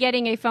 you would be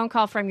getting a phone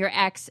call from your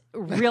ex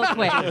real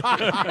quick.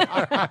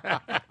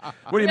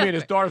 What do you mean?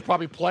 His daughter's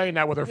probably playing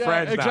that with her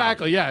friends now.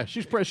 Exactly. Yeah,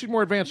 she's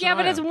more advanced. Yeah, than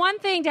but I it's am. one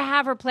thing to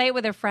have her play it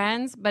with her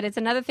friends, but it's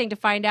another thing to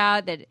find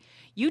out that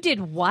you did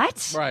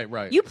what?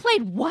 Right. You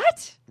played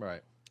what?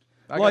 Right.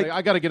 Like-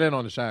 I got to get in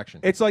on this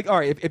action. It's like, all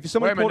right, if Wait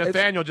somebody a minute, pulled, if-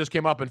 Nathaniel just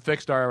came up and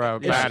fixed our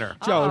banner.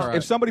 Joe, all right.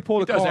 if somebody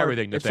pulled He a does card,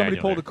 everything, if somebody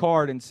Nathaniel, pulled a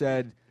card and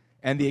said,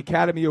 and the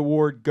Academy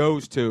Award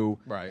goes to,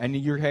 Right. and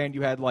in your hand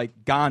you had like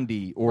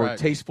Gandhi or Right.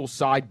 Tasteful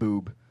Side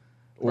Boob,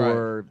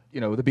 or the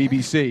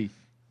BBC,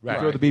 Right. you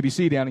throw the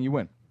BBC down and you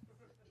win.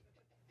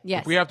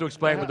 Yes. We have to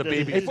explain what the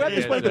BBC If we have to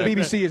explain what the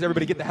BBC is,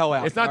 everybody get the hell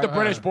out. It's not the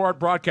British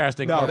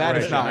Broadcasting No, that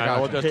Corporation. is not. I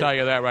will just tell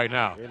you that right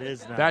now. It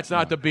is not. That's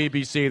not the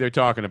BBC they're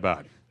talking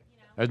about.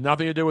 Has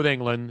nothing to do with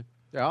England.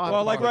 Yeah, I'll have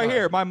Well, to like borrow right the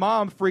here, card. my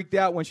mom freaked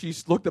out when she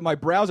looked at my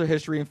browser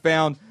history and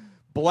found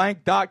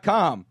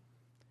blank.com.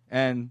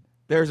 And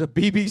there's a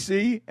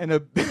BBC and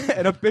a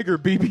and a bigger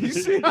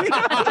BBC.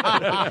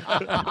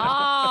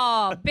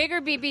 Oh,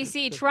 bigger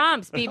BBC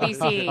trumps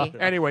BBC.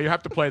 Anyway, you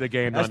have to play the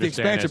game to That's the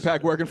understand expansion this.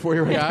 pack working for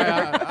you right there.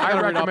 Yeah, I I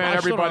gotta read up. recommend I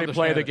still don't everybody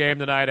play understand the it. game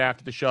tonight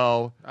after the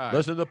show. right.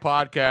 Listen to the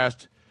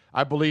podcast.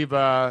 I believe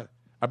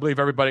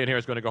everybody in here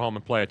is going to go home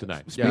and play it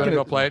tonight. You going to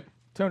go play it?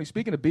 Tony,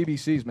 speaking of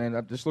BBCs, man,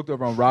 I just looked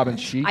over on Robin's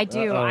sheet. I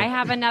do. I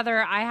have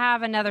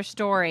another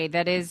story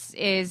that is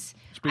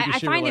I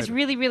BBC find this related.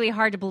 really, really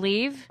hard to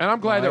believe. And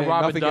I'm glad No, that ain't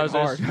Robin nothing does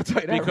getting this hard. I'll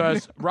tell you that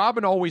because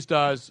Robin always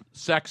does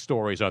sex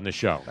stories on the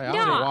show. Hey, I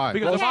don't know No. why.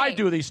 Because if Okay. I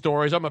do these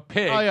stories, I'm a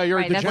pig. Oh yeah, you're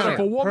Right, a that's But degenerate.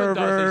 if a woman does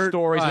these Pervert.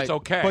 stories, Right. it's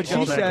okay. But she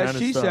all that says kind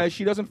of she stuff. says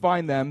she doesn't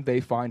find them;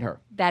 they find her.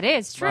 That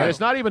is true. But it's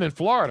not even in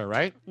Florida,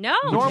 right? No.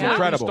 Normally, no.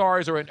 incredible. these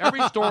stories are in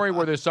every story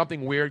where there's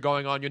something weird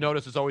going on. You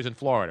notice it's always in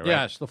Florida, right?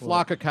 Yes, the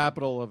Flocka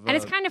capital of. And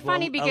it's kind of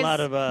funny because a lot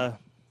of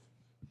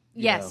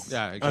yes.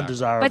 yeah, exactly.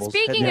 undesirables. But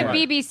speaking of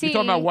heading BBC, You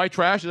talking about white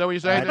trash? Is that what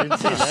you're I saying? didn't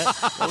say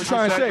that. What you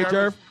trying to say,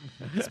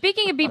 Jerv?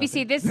 speaking of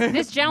BBC,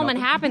 this gentleman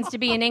happens to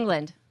be in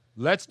England.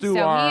 Let's do So he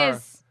our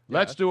is-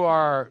 let's do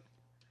our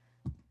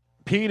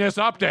penis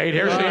update.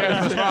 Here she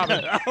is, Miss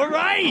Robin. All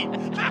right.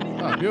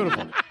 Oh,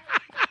 beautiful.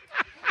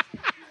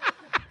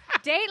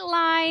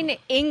 Dateline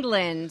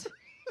England.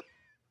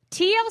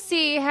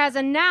 TLC has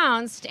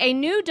announced a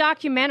new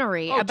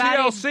documentary Oh,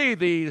 about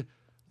TLC,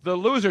 the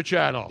loser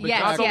channel, Yes,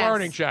 not the yes.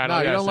 learning channel.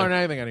 No, you yes. don't learn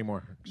anything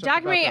anymore. a except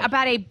documentary that.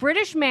 about a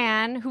British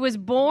man who was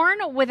born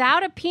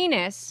without a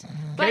penis.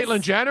 but-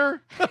 Caitlyn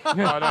Jenner? no,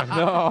 no.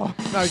 No.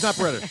 No, he's not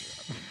British.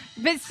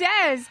 But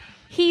says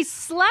he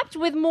slept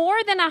with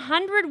more than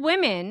 100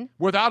 women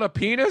Without a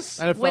penis?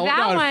 And it fell,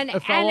 without no, one,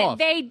 it fell and off.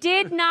 they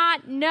did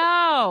not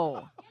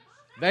know.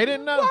 They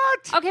didn't know.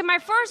 What? Okay, my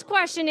first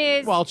question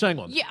is. Well, it's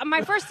England. Yeah,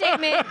 my first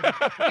statement: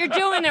 you're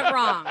doing it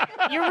wrong.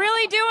 You're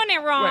really doing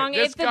it wrong. Wait,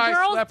 this if the guy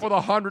girls slept with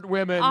 100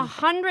 women.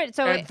 100.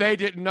 So and they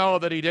didn't know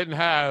that he didn't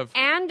have.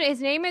 And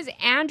his name is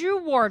Andrew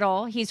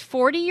Wardle. He's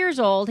 40 years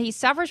old. He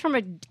suffers from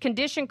a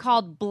condition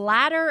called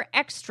bladder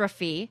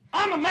exstrophy.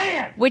 I'm a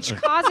man! Which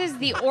causes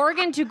the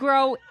organ to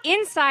grow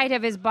inside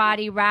of his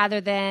body rather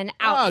than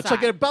outside. Oh, it's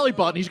like a belly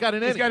button. He's got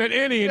an innie. He's got an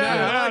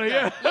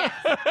innie.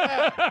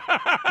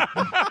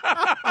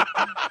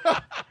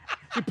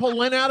 You pull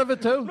Lynn out of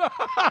it, too?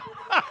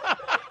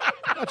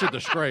 That's a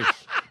disgrace.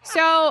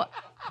 So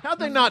How'd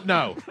they not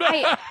know?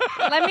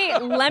 let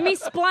me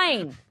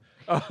explain.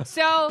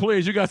 So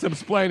Please, you got some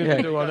explaining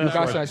to do on You this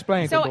got one. some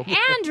explaining to So do.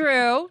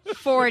 Andrew,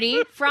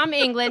 40, from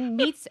England,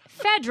 meets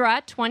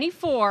Fedra,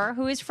 24,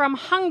 who is from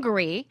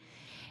Hungary,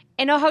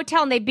 in a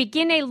hotel, and they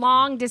begin a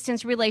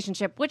long-distance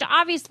relationship, which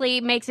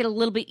obviously makes it a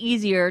little bit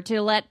easier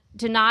to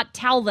not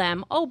tell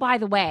them, oh, by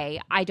the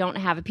way, I don't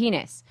have a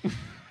penis.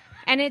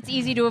 And it's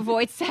easy to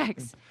avoid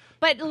sex.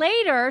 But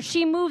later,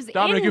 she moves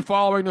Dominic, in. you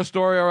following the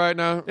story all right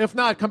now? If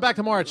not, come back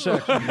tomorrow at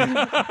 6. So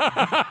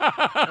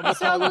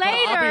I'll be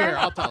later, here.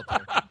 I'll tell it to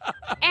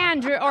you.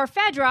 Andrew or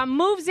Fedra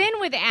moves in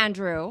with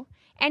Andrew,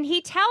 and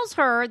he tells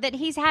her that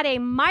he's had a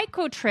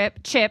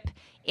microchip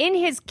in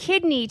his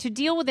kidney to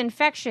deal with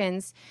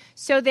infections,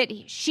 so that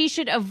she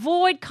should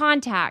avoid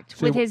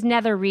contact with his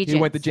nether regions. He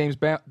went the James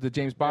Bond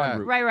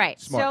route. Right.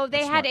 Smart. So they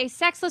That's had smart. a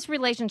sexless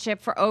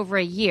relationship for over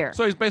a year.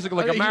 So he's basically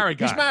like a married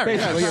guy. He's married.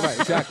 Basically, you're right.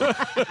 Exactly.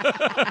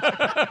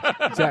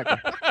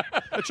 Exactly.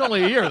 It's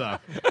only a year, though.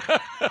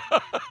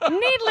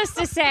 Needless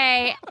to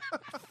say,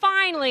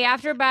 finally,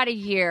 after about a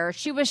year,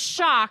 she was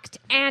shocked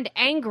and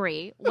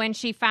angry when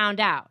she found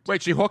out.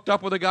 Wait, she hooked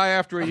up with a guy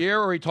after a year,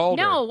 or he told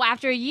her? No,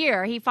 after a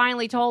year, he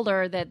finally told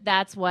her that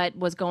that's what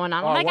was going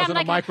on. Oh, it wasn't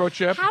a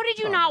microchip? How did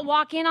you not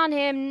walk in on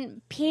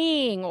him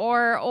peeing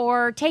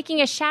or taking a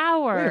Wait a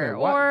shower minute,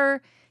 what?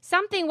 or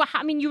something?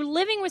 I mean, you're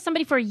living with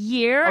somebody for a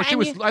year. Oh, she and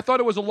was. you- I thought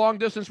it was a long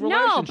distance No,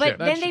 relationship.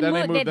 but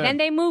then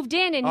they moved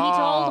in, and he Oh,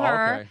 told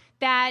her okay.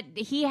 that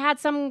he had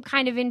some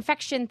kind of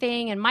infection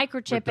thing and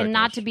microchip, and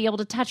not to be able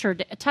to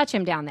touch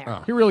him down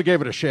there. He really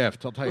gave it a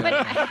shift, I'll tell you. But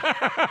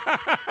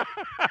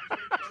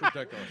It's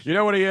ridiculous. You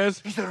know what he is?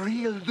 He's a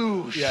real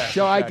douche. Yeah.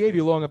 So I gave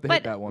you long enough to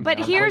hit but that one. but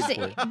I'm here's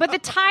grateful. but the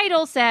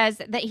title says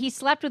that he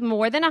slept with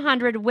more than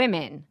 100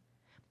 women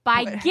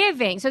by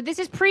giving. So this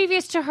is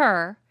previous to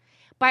her,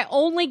 by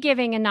only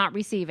giving and not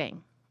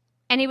receiving.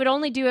 And he would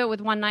only do it with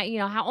one night. You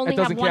know, only It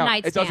have doesn't one count.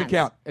 night It stands. doesn't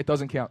count. It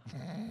doesn't count.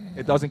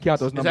 It doesn't count.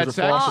 Those numbers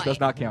are that false. sex? It does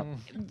not count.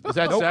 Is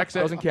that sex?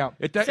 Doesn't count.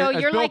 So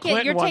as you're Bill like it-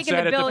 Clinton you're once taking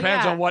said, the bill, it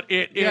depends yeah. on what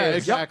it is. Yeah,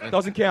 exactly.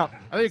 Doesn't count.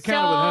 I think it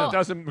counted So-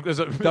 with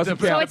him. Doesn't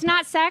So count. it's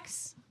not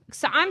sex.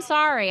 So I'm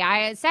sorry.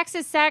 Sex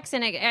is sex,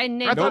 and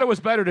I thought it was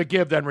better to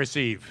give than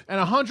receive. And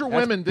 100 That's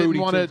women booty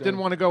too, didn't Jay.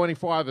 want to go any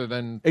farther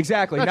than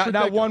Exactly. That's Not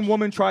ridiculous. one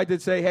woman tried to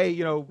say, hey,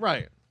 you know.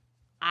 right.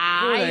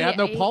 They have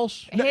no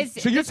pulse.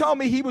 So you're telling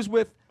me he was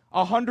with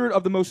 100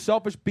 of the most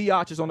selfish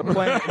biatches on the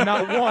planet, and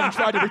not one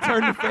tried to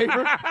return the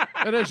favor?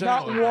 It is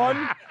Not England.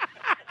 one.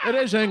 It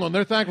is England.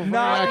 They're thankful for the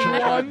Not action.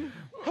 one.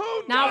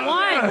 Not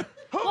one.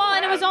 Well,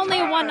 and it was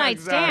only a one night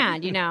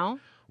stand, you know.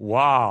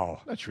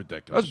 Wow. That's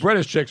ridiculous. Those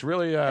British chicks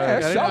really. Yeah,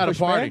 they know how to selfish,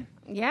 party. man.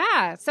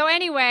 Yeah. So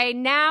anyway,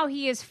 now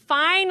he is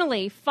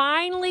finally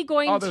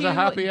going Oh, there's to a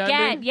happy get.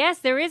 ending? Yes,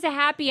 there is a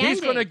happy ending.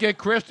 He's going to get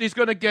Chris. He's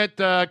going to get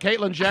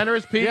Caitlyn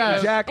Jenner's penis. Yeah,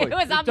 Exactly. It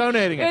was He's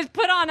donating It it. was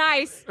put on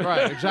ice,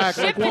 Right,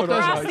 exactly. shipped Like Walt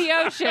across Disney. the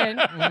ocean.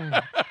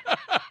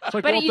 It's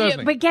like But, Walt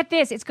Disney. but get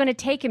this, it's going to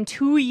take him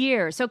 2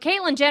 years. So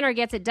Caitlyn Jenner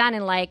gets it done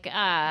in like,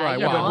 Right,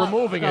 Yeah, wow. but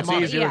removing it's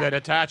money. easier Yeah. than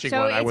attaching So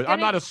one. it's I'm gonna-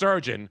 not a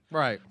surgeon,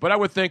 Right. But I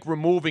would think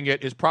removing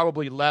it is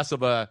probably less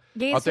of a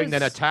Yes, thing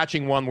than it's-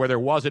 attaching one where there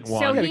wasn't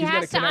one. So he he's gotta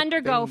has to connect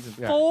undergo things and-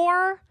 yeah.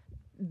 4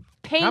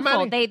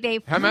 painful. many?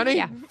 How many?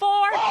 Yeah,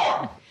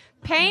 4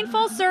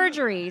 painful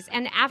surgeries,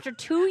 and after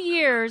 2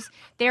 years,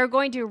 they're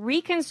going to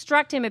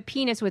reconstruct him a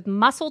penis with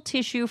muscle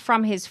tissue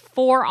from his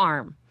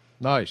forearm.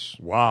 Nice.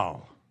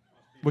 Wow.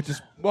 Which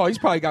is, well, he's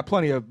probably got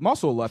plenty of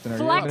muscle left in there.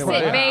 Flex Anyway,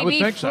 it, yeah, I would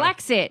baby. think so.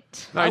 Flex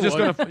it. No, he's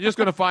just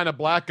gonna find a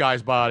black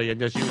guy's body and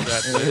just use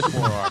that for his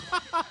forearm.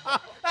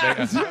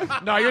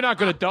 No, you're not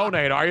going to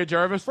donate, are you,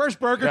 Jervis? First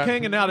Burger Yeah.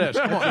 King and now this.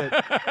 Come on.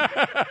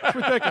 It's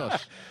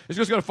ridiculous. He's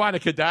just going to find a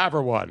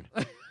cadaver one.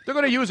 They're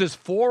going to use his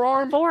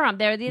forearm. Forearm.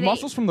 They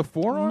Muscles from the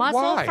forearm?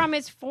 Muscle Why? from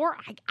his forearm.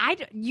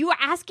 You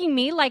asking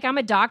me like I'm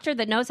a doctor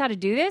that knows how to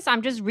do this?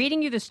 I'm just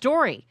reading you the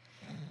story.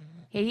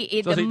 Does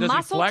the he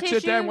muscle flex tissue,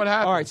 it then? What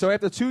happens? All right, so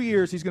after 2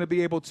 years, he's going to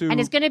be able to. and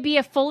it's going to be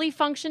a fully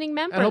functioning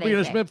member. And he'll be they in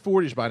his say.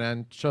 mid-40s by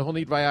then, so he'll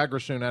need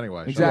Viagra soon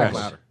anyway. So it Exactly.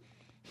 doesn't matter.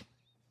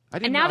 I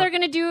didn't And now know. they're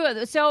going to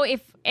do so.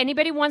 If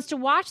anybody wants to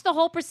watch the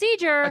whole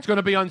procedure, It's going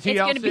to be on TLC. It's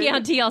going to be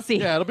on TLC.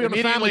 Yeah, it'll be on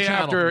the Family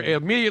Channel.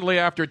 Immediately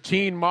after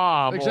Teen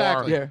Mom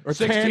Exactly. or, Yeah, or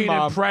 16 Tan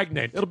Mom. and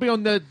Pregnant. It'll be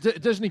on the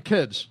Disney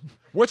Kids.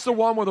 What's the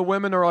one where the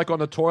women are like on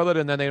the toilet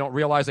and then they don't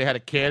realize they had a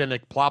kid and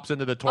it plops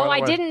into the toilet? Oh,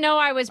 I didn't know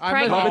I was I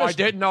pregnant. Oh, missed-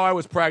 I didn't know I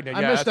was pregnant.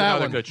 I Yeah, missed that's that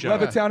another one. good show.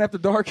 Levittown After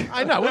Dark.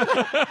 I know. What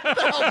the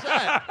hell's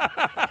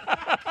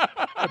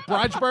that?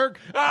 Bridesburg?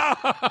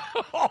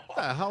 What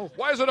the hell?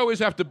 Why does it always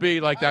have to be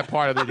like that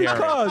part of the area?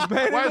 Because,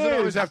 man, Why it does it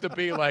always is. have to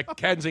be like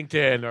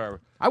Kensington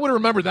or? I would have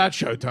remembered that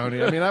show,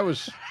 Tony. I mean, I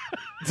was.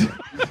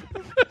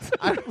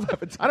 I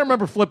don't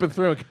remember flipping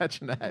through and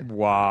catching that.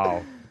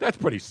 Wow, that's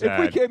pretty sad.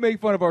 If we can't make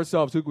fun of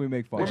ourselves, who can we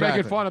make fun We're of?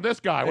 making fun of this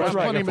guy. We're There's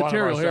not plenty making of fun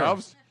of material here.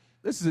 ourselves.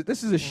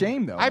 This is a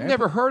shame, though. I've man.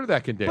 never heard of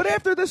that condition. But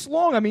after this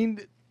long, I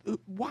mean,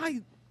 why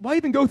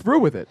even go through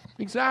with it?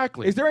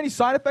 Exactly. Is there any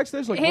side effects to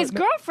this? Like His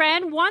what-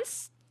 girlfriend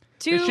wants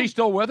to. Is she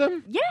still with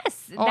him?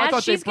 Yes, Oh, I that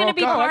thought they she's going to broke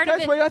be up. part of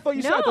That's it. what I thought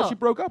you said. I No. thought she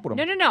broke up with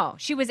him. No.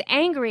 She was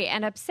angry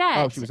and upset.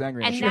 Oh, she was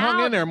angry and And She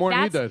hung in there more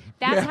than you that's- did.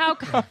 That's how.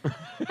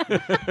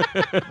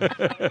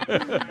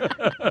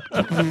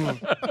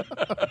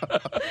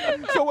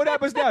 So what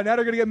happens now? Now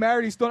they're going to get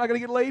married. He's still not going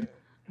to get laid?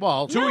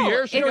 Well, 2 No,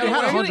 years? She it's already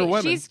gotta had wait? 100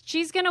 women.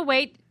 She's going to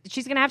wait.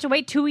 She's going to have to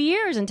wait 2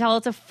 years until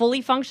it's a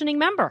fully functioning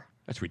member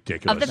That's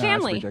ridiculous. of the Nah, that's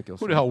family. ridiculous.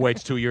 Who the hell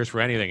waits 2 years for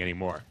anything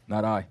anymore?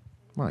 Not I.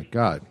 my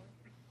God.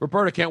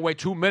 Roberta can't wait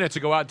 2 minutes to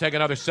go out and take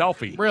another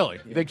selfie. Really?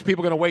 You think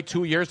people are going to wait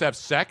 2 years to have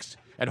sex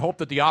and hope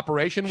that the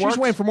operation works? She's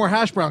waiting for more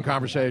hash brown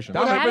conversation.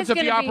 What That happens is if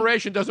the gonna be-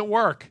 operation doesn't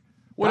work?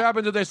 What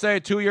happens if they say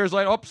 2 years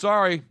later, oh,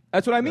 sorry.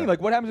 That's what I mean.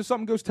 Like, what happens if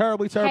something goes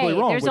terribly Hey,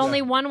 wrong? there's Which-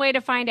 only one way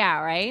to find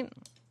out, right?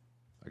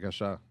 I guess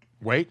so.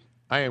 Wait?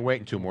 I ain't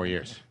waiting 2 more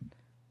years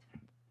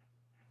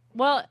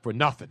Well, for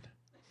nothing.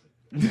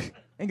 Ain't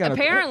got no-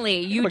 apparently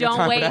you Nobody got don't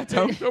time for wait. that,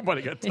 Tone.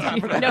 Nobody got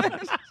time for that.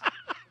 No.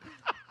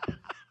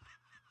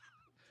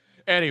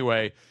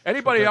 Anyway,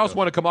 anybody else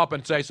want to come up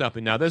and say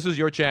something? Now, this is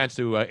your chance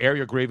to air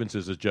your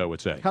grievances, as Joe would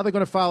say. How are they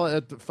going to follow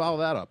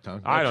that up,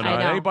 Tony? I don't know.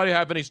 I know. Anybody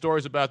have any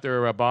stories about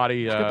their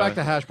body? Get back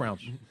to hash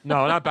browns.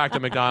 No, not back to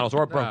McDonald's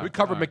or Burger. No, We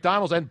covered all right.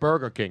 McDonald's and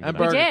Burger King. And tonight.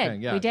 We Burger did.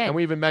 King, yeah. We did. And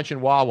we even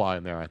mentioned Wawa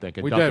in there, I think.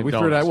 And We Dunkin' did. We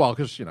threw Donuts. that well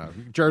because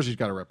Jersey's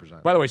got to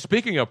represent. By the way,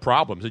 speaking of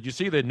problems, did you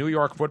see the New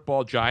York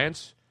Football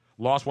Giants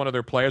lost one of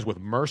their players with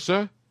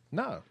MRSA?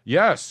 No,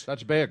 Yes.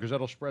 that's bad because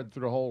that'll spread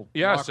through the whole.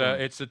 Yes, locker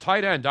room. it's the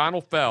tight end, Daniel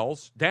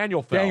Fells.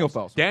 Daniel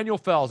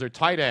Fells, their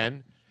tight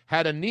end,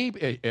 had a knee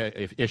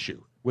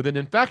issue with an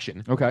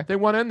infection. Okay. They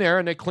went in there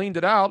and they cleaned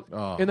it out,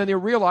 Oh. and then they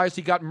realized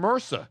he got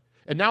MRSA.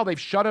 And now they've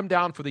shut him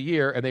down for the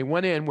year, and they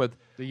went in with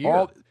The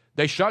year.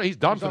 he's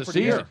done for done the for the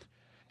year. season.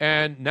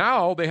 And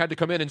now they had to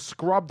come in and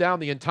scrub down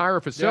the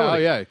entire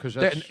facility. Yeah, 'cause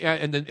that's-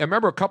 and I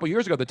remember a couple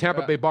years ago, the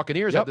Tampa Bay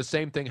Buccaneers had the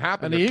same thing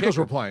happen. and the Their Eagles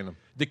kicker- were playing them.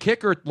 The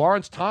kicker,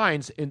 Lawrence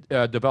Tynes,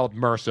 developed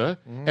MRSA,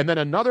 and then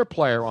another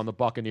player on the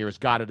Buccaneers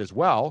got it as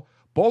well.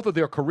 Both of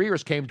their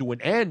careers came to an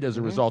end as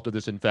a result of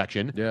this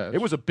infection. Yeah, it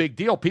was a big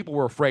deal. People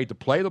were afraid to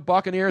play the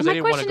Buccaneers. My They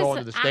didn't want to question go is,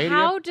 into the stadium.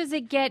 how does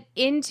it get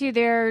into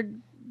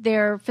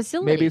their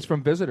facility? Maybe it's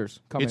from visitors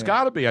coming It's in.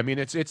 got to be. I mean,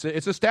 it's a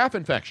staph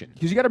infection.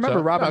 Because you got to remember,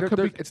 So- Rob, No, it there- could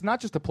there- be- it's not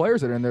just the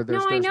players that are in there.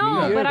 There's, No, I there's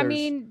know, media, but I there's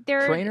mean,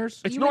 they're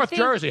trainers. It's you would North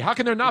think- Jersey. How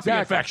can there not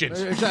Exactly. be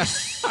infections?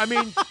 Exactly. I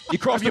mean, You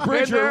cross have the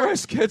bridge, been you're there? at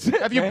risk. That's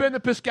it, Have you man. been to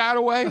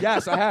Piscataway?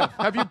 Yes, I have.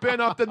 Have you been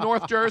up to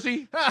North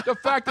Jersey? The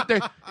fact that they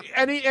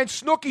and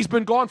Snooky's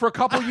been gone for a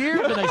couple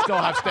years and they still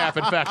have staph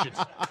infections.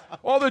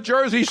 All the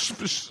Jersey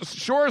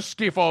shore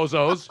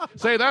skifozos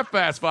say that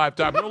fast 5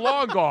 times. They're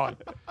long gone.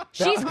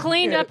 She's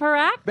cleaned up her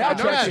act.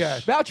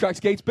 Yes.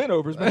 Valtrex gates bin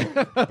overs, man.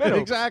 Bin overs.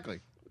 Exactly.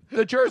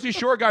 The Jersey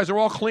Shore guys are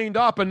all cleaned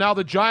up, and now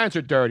the Giants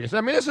are dirty. So,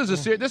 I mean, this is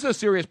a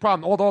serious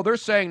problem. Although they're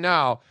saying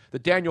now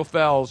that Daniel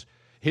Fells,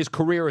 his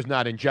career is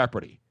not in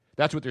jeopardy.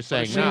 That's what they're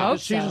saying now. The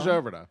season's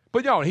over now.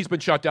 But no, he's been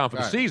shut down for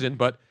the Right. season.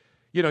 But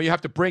you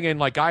have to bring in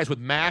like guys with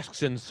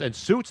masks and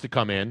suits to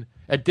come in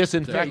and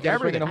disinfect They're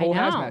everything. bringing a whole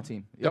I know. hazmat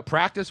team. The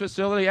practice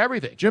facility,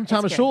 everything. Jim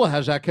scary. Thomasula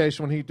has that case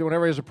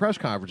whenever he has a press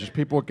conference. It's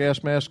people with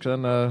gas masks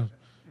and.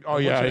 Oh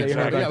yeah, Yeah,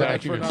 exactly.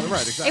 that's for another,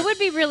 right, exactly. It would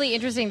be really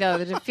interesting,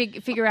 though, to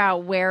figure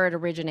out where it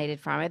originated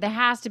from. There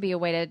has to be a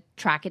way to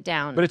track it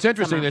down. But it's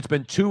interesting. somehow. It's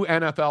been 2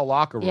 NFL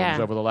locker rooms Yeah.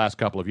 over the last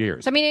couple of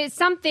years. So, I mean, it's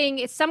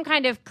some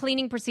kind of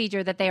cleaning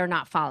procedure that they are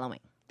not following.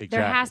 There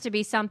Exactly. has to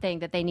be something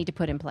that they need to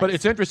put in place. But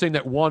it's interesting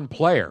that one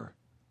player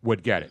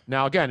would get it.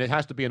 Now, again, it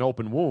has to be an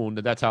open wound,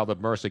 and that's how the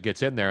MRSA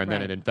gets in there, and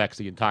then Right. it infects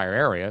the entire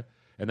area,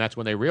 and that's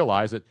when they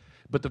realize it.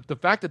 But the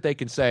fact that they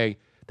can say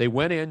they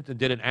went in and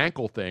did an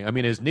ankle thing, I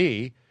mean, his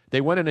knee, they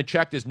went in and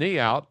checked his knee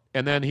out,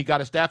 and then he got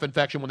a staph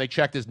infection when they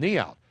checked his knee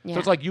out. Yeah. So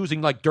it's like using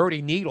like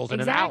dirty needles in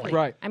an alley. exactly.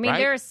 Right. I mean, right?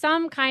 there is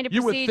some kind of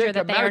You would procedure think a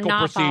that they are medical not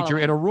procedure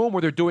following. in a room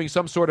where they're doing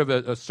some sort of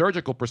a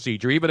surgical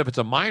procedure, even if it's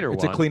a minor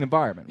It's one. a clean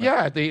environment. Right?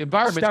 Yeah, the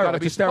environment's got to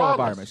be It's a sterile flawless.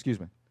 environment. Excuse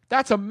me.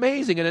 That's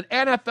amazing in an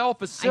NFL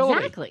facility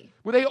Exactly.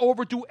 where they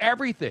overdo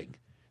everything.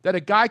 That a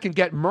guy can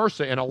get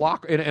MRSA in a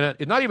locker,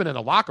 not even in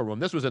a locker room.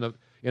 This was in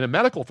a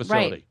medical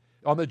facility Right.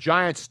 on the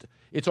Giants.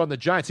 It's on the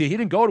Giants. See, he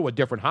didn't go to a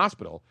different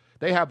hospital.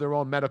 They have their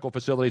own medical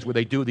facilities where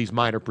they do these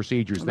minor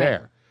procedures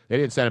there. They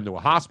didn't send him to a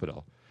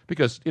hospital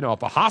because if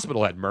a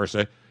hospital had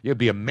MRSA, it'd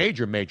be a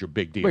major, major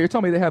big deal. Wait, you're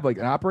telling me they have like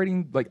an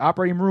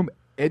operating room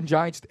in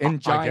Giants I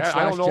don't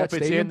slash know Jet if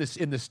it's Stadium?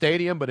 in the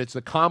stadium, but it's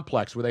the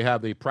complex where they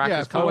have the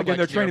practice. Yeah, Oh, like in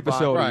their complex training nearby.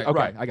 facility. Right, Okay,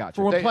 right. I got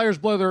For you. when They- players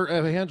blow their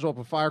hands up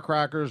with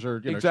firecrackers or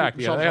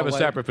Exactly, shoot yeah, they have a themselves in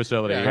the separate leg.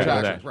 facility. Yeah, Yeah,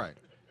 exactly. that. Right.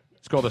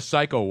 It's called the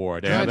Psycho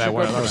Ward. They have Giants that are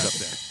one of good for those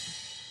that. up there.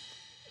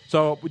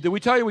 So did we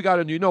tell you we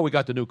got we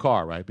got the new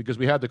car, right? Because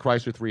we had the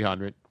Chrysler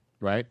 300,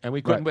 right? And we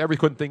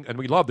couldn't think, and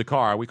we loved the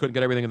car. We couldn't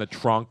get everything in the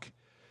trunk.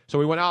 So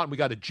we went out and we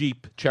got a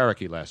Jeep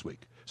Cherokee last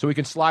week. So we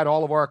can slide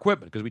all of our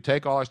equipment because we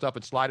take all our stuff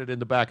and slide it in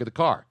the back of the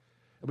car.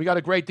 And we got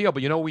a great deal.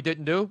 But you know what we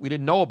didn't do? We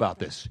didn't know about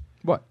this.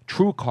 What?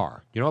 TrueCar.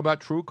 You know about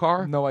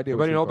TrueCar? No idea.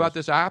 Everybody know about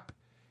this app?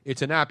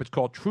 It's an app. It's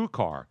called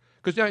TrueCar.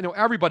 Because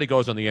everybody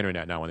goes on the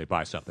internet now when they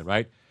buy something,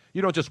 right?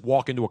 You don't just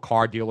walk into a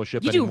car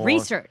dealership You anymore. do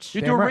research.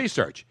 You do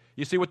research.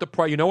 You see what the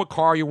price. You know what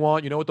car you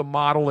want. You know what the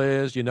model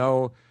is.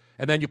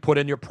 And then you put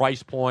in your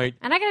price point.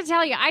 And I got to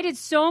tell you, I did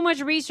so much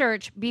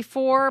research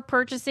before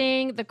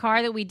purchasing the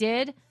car that we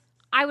did.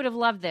 I would have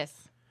loved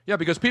this. Yeah,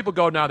 because people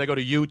go now. They go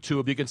to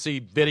YouTube. You can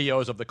see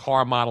videos of the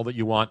car model that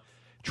you want.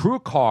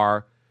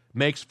 TrueCar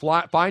makes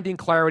finding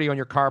clarity on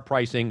your car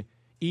pricing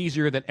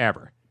easier than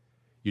ever.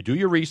 You do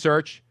your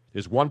research.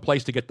 There's one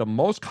place to get the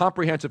most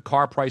comprehensive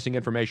car pricing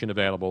information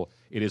available.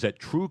 It is at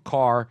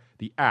TrueCar,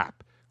 the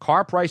app.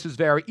 Car prices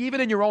vary,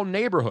 even in your own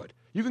neighborhood.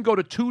 You can go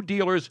to two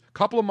dealers a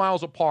couple of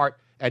miles apart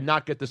and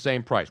not get the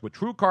same price. What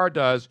TrueCar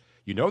does,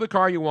 you know the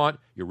car you want,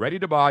 you're ready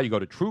to buy, you go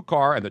to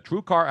TrueCar and the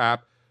TrueCar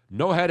app.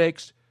 No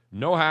headaches,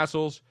 no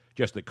hassles,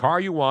 just the car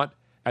you want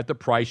at the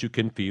price you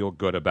can feel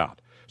good about.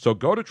 So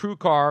go to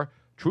TrueCar.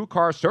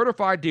 TrueCar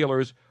certified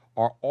dealers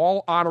are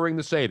all honoring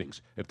the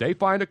savings. If they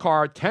find a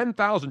car,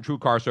 10,000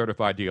 TrueCar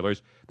certified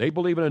dealers, they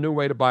believe in a new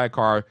way to buy a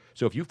car.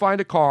 So if you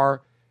find a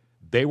car,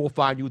 they will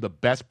find you the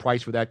best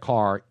price for that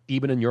car,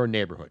 even in your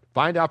neighborhood.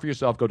 Find out for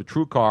yourself. Go to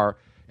TrueCar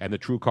and the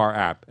TrueCar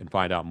app and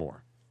find out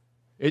more.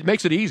 It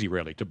makes it easy,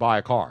 really, to buy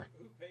a car.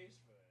 Who pays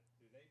for it?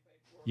 Do they pay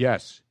for it?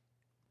 Yes.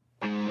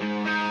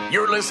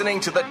 You're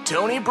listening to The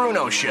Tony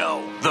Bruno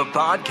Show, the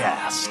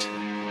podcast.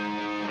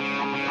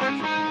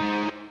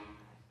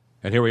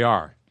 And here we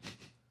are.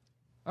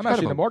 I'm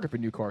actually in the market for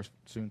new cars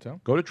soon, Tone.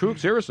 Go to True.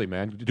 Seriously,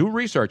 man. Do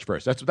research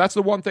first. That's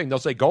the one thing. They'll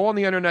say, go on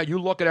the internet, you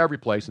look at every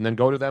place, and then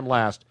go to them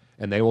last,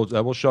 and they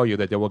will show you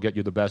that they will get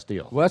you the best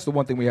deal. Well, that's the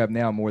one thing we have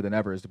now more than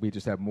ever is that we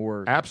just have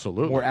more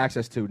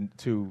access to.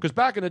 Because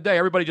back in the day,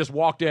 everybody just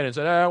walked in and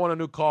said, hey, I want a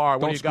new car.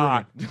 What do you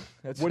got?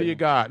 What do you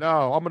got?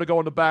 No, I'm going to go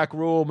in the back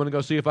room and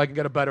go see if I can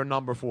get a better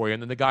number for you.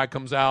 And then the guy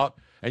comes out,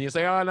 and you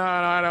say, oh, no,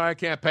 I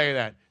can't pay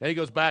that. Then he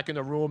goes back in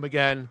the room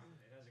again.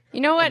 You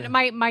know what?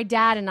 My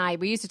dad and I,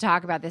 we used to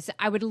talk about this.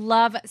 I would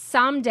love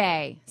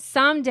someday,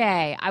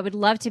 I would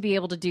love to be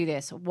able to do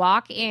this.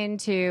 Walk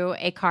into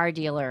a car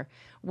dealer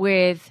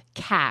with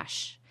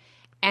cash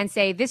and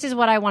say, this is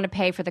what I want to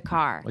pay for the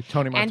car. Like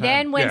Tony Montana. And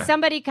then when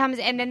somebody comes,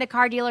 and then the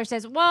car dealer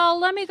says, well,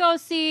 let me go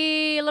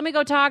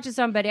talk to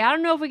somebody. I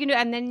don't know if we can do it.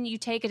 And then you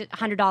take a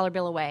 $100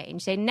 bill away and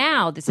you say,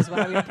 now this is what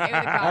I'm going to pay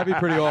for the car. That'd be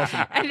pretty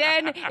awesome. And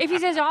then if he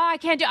says, oh, I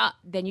can't do it,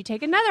 then you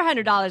take another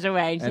 $100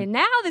 away and say,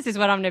 now this is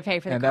what I'm going to pay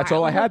for the car. And that's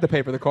all I had to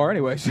pay for the car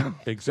anyway. So.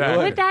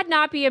 Exactly. Would that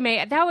not be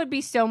amazing? That would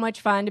be so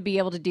much fun to be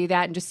able to do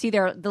that and just see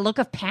the look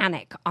of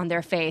panic on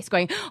their face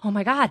going, oh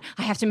my God,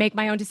 I have to make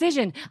my own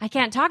decision. I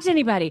can't talk to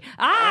anybody.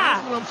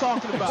 That's what I'm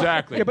talking about.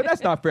 Exactly. Yeah, but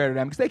that's not fair to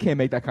them because they can't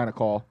make that kind of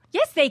call.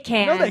 Yes, they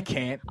can. No, they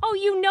can't. Oh,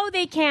 you know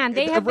they can.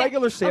 They A have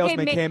regular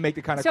salesman can't make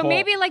the kind of call. So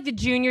maybe like the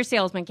junior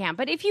salesman can.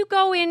 But if you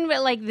go in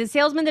like the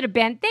salesmen that have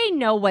been, they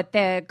know what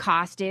the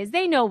cost is.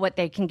 They know what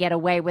they can get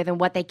away with and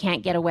what they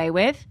can't get away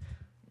with.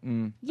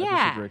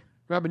 Yeah.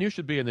 Robin, you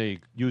should be in the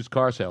used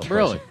car sales.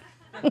 Really?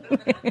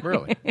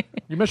 Really?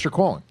 You missed your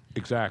calling.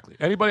 Exactly.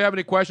 Anybody have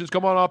any questions?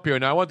 Come on up here.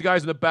 Now, I want the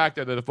guys in the back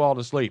there that have fallen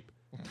asleep.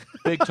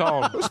 Big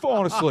Tone. Who's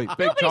falling asleep?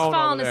 Big Nobody's Tone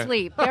falling over there.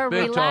 asleep. They're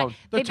Big relaxed. Tone.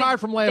 They're tired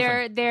from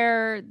laughing.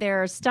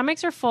 Their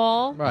stomachs are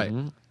full. Right.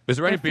 Mm-hmm. Is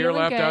there any They're beer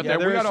feeling left good. out there?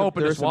 Yeah, We got to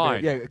open this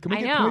wine. Yeah, can we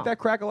I get know. that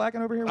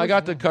crack-a-lackin' over here? I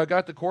got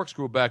the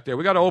corkscrew back there.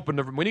 We got to open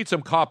the. We need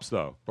some cups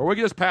though, or we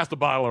can just pass the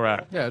bottle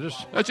around. Yeah,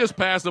 just Let's just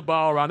pass the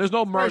bottle around. There's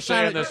no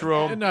MRSA in this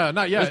room. No,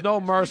 not yet. There's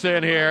no MRSA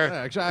in here.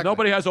 Yeah, exactly.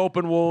 Nobody has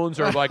open wounds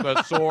or like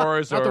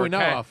sores Not that or we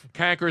know of.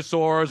 canker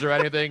sores or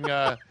anything.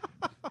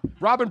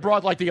 Robin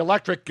brought like the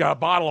electric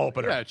bottle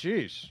opener. Yeah,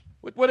 jeez.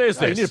 What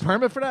is You this? need a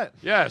permit for that?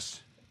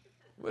 Yes.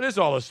 What is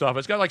all this stuff?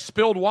 It's got like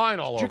spilled wine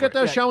all Did over. you get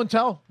those show and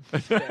tell?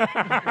 When I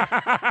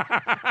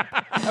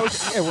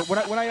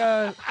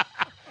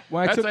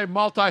That's took a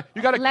multi.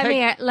 You got to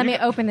Let me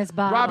open this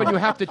bottle. Robin, you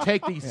have to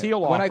take the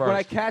seal off when I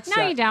first. cat No,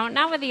 sat, you don't.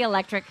 Not with the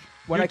electric.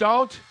 You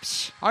don't?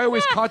 I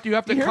always cut. You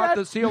have to You hear cut that?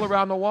 the seal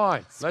around the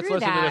wine. Let's Screw listen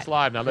to that. this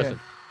live now. Listen.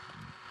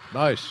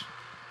 Nice.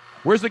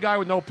 Where's the guy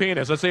with no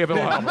penis? Let's see if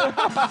it'll help.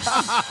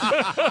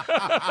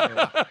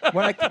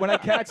 when I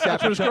cat sat,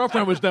 That's what his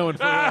girlfriend was doing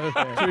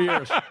for 2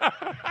 years.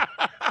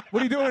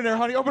 what are you doing in there,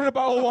 honey? Open a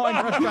bottle of wine.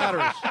 Fresh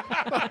batteries.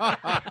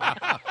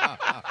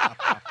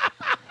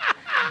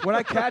 When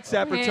I cat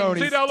sat for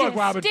Tony, See now, look,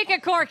 Robin. Stick a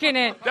cork in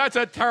it. That's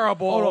a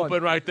terrible Hold on.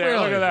 open right there.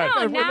 Really? Look at that.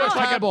 No, It now- looks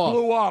like it Eyeball.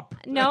 blew up.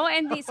 No,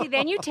 and see,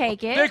 then you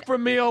take it. Dick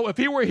Vermeil, if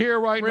he were here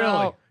right Really?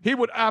 now, he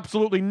would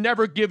absolutely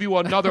never give you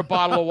another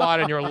bottle of wine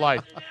in your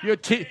life.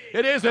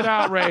 It is an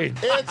outrage.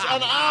 It's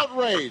an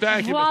outrage.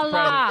 Thank you, Mr.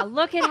 Voila! President.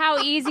 Look at how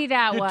easy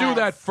that You was. do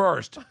that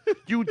first.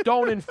 You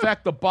don't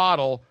infect the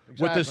bottle with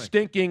the Exactly.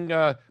 stinking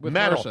metal.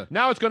 MRSA.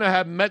 Now it's going to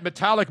have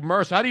metallic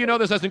MRSA. How do you know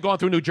this hasn't gone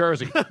through New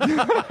Jersey?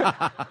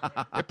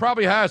 It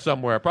probably has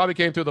somewhere. It probably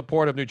came through the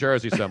port of New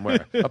Jersey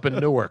somewhere, up in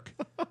Newark.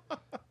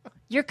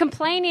 You're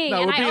complaining,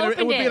 No, and I it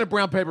opened would be in a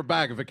brown paper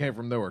bag if it came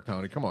from Newark,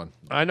 Tony. Come on.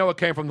 I know it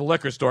came from the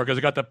liquor store because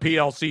it got the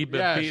PLC,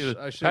 Yes,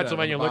 I see that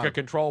Pennsylvania on the Liquor bottom.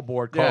 Control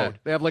Board Yeah, code.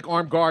 they have like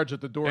armed guards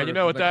at the door. And you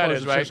know what that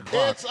is, right?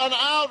 It's an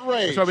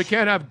outrage. So we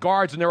can't have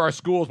guards in there our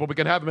schools, but we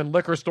can have them in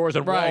liquor stores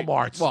and Right.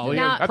 Walmarts. Well,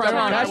 Now- That's Tony- a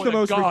guy That's with the a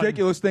most gun.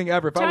 ridiculous thing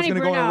ever. If I was Tony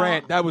going to go on a Bruno.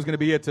 rant, that was going to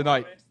be it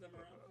tonight.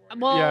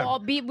 Well,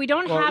 Yeah. we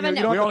don't Well, have an.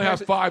 you don't We only pass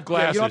have it- 5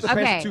 Yeah, you don't have glasses. to pass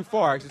Okay. it too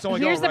far. 'Cause it's only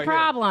Here's the going right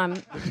problem,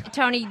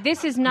 Tony.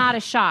 This is not a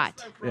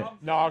shot.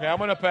 No, okay, I'm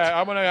gonna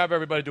have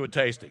everybody do a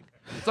tasting.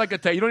 It's like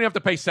a you don't even have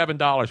to pay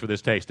 $7 for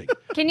this tasting.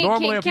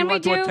 Normally, if you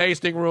went to a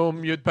tasting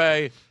room, you'd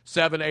pay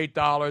 $7,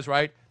 $8,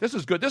 right? This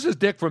is good. This is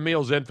Dick from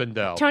Meals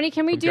Infidel. Tony,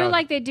 can we From do Cal-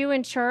 like they do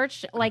in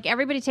church? Like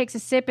everybody takes a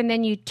sip and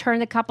then you turn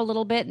the cup a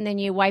little bit and then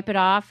you wipe it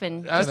off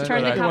and That's just a turn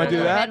good the idea. cup You a wanna do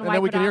little that? bit And and wipe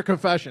then we it can hear off.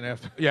 confession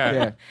after. Yeah.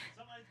 Yeah.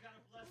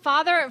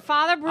 Father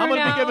Bruno. I'm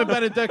going to be giving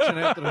benediction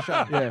after the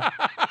show. Yeah.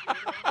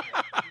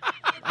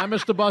 I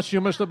missed the bus. You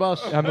missed the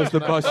bus. I missed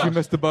the bus. You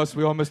missed the bus.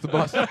 We all missed the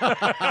bus. All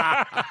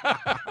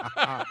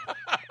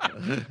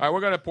right, we're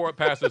going to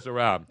pass this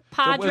around.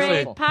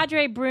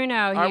 Padre Bruno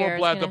I here. will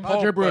bless is the gonna- Pope.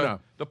 Padre Bruno.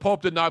 The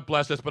Pope did not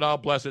bless us, but I'll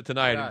bless it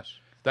tonight. Yes.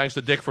 Thanks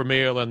to Dick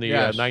Vermeil and the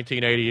Yes.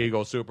 1980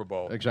 Eagles Super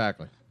Bowl.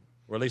 Exactly.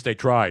 Or at least they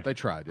tried. They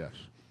tried, yes.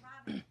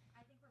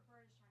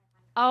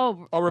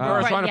 Oh,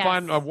 Roberta's right, trying to yes.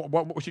 find,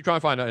 what was she trying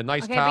to find? A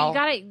nice Okay, towel?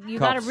 but you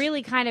gotta Cups.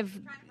 really kind of.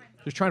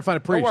 Just trying to find a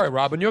Don't priest. worry,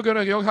 Robin.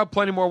 You'll have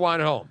plenty more wine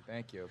at home.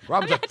 Thank you.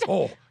 Robin's like,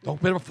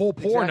 don't give him a full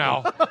pour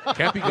now.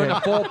 Can't be getting a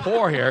full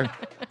pour here.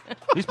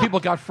 These people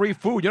got free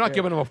food. You're not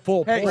giving them a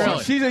full Hey,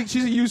 pour. she's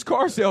a used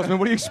car salesman.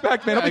 What do you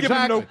expect, man? I'm not giving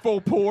him no exactly.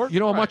 full pour. You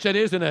know how much that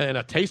is in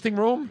a tasting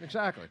room?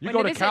 Exactly. You Wait, go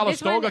no, to this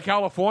Calistoga, one-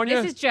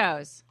 California. This is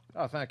Joe's.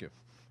 Oh, thank you.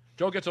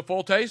 Joe gets a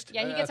full taste?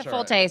 Yeah, he gets a That's full all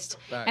right. taste,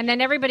 Thanks. and then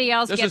everybody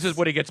else This gets. is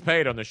what he gets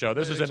paid on the show.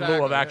 This is in lieu of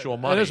Exactly. actual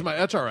That money. is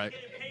that's all right.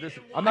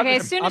 I'm not Okay,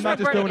 just, as soon I'm as not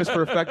just Roberta- doing this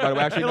for effect, by the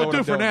way. I actually know It'll what do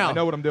I'm for doing. now. I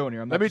know what I'm doing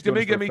here. I'm not Let me just doing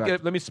this for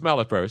effect. let me smell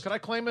it first. Can I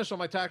claim this on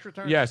my tax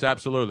return? Yes,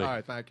 absolutely. All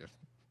right, thank you.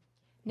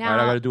 All right,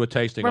 I got to do a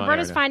tasting on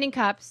Roberta's there. finding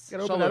cups.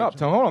 Gotta open that up.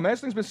 Hold on, man.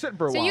 This thing's been sitting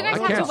for a So while. you guys I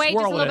have can't to wait just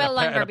a swirl little it bit in a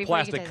longer pa- in a before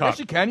you plastic get cup. Yes,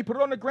 you can. You put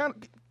it on the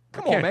ground.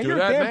 Come can't on, man. do You're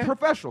that, a damn man.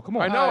 professional. Come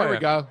on. I know There I we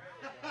am. go.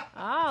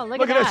 Oh, look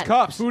Look at at that. this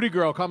cups. Foodie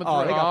girl coming Oh,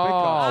 through. they got big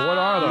cups. Oh, what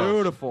are those?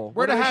 Beautiful. Where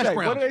What the do they hash say?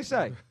 browns? What do they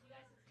say?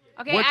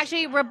 Okay,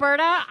 actually,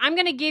 Roberta, I'm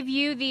going to give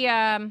you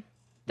the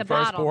First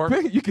bottle. pour.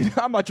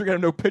 I'm not drinking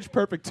no pitch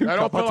perfect 2 I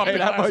don't cup. I'll fill up tell the you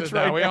that glasses much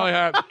now. right We now. only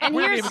have. And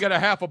We didn't here's- even get a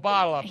half a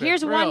bottle up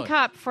Here's here. one Really?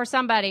 cup for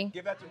somebody.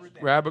 Ruth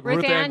Ann,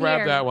 Ruth Ann grab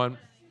here. that one.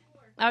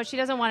 Oh, she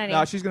doesn't want any.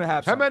 No, she's going to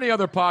have How some. many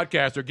other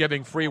podcasts are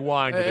giving free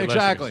wine to their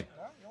Exactly.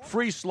 listeners?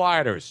 Free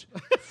sliders,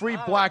 free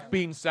black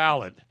bean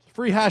salad.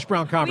 Free hash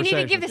brown we conversation.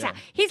 need to give this out.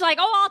 He's like,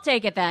 oh, I'll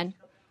take it then.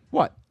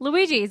 What?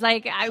 Luigi's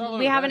like,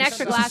 we have an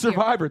extra This glass is here.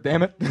 Survivor,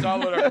 damn it.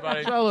 Salud,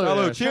 everybody.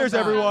 Salud. Cheers, Chandon.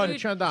 everyone.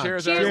 Chandon.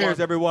 Cheers, Cheers,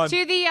 everyone.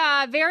 To the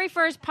very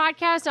first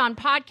podcast on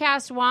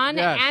Podcast One,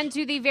 Yes. and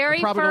to the very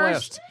Probably the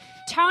first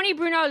Tony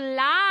Bruno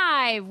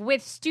live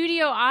with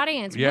studio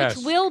audience, Yes.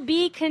 which will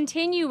be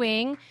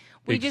continuing.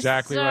 We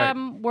Exactly just right.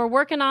 we're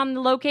working on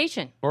the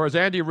location. Or as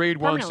Andy Reid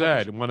once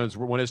Permanently. said,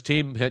 when his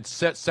team had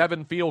set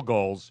 7 field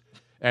goals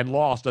and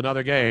lost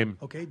another game.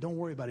 Okay, don't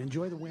worry about it.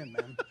 Enjoy the win,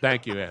 man.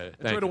 Thank you.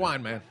 Enjoy the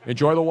wine, man.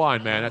 Enjoy the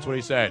wine, man. That's what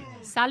he said.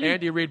 Salud.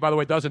 Andy Reid, by the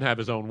way, doesn't have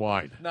his own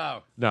wine.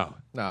 No. No.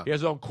 No. He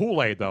has his own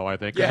Kool-Aid, though, I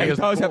think. Yeah, he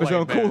does have his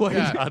own Kool-Aid.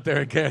 man, out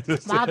there in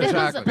Kansas City. Wow, this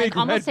Exactly. was like, Big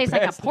almost red tastes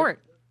like a bastard. port.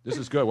 This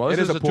is good. Well, It this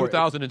is is a a port.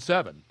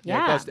 2007.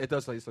 Yeah. It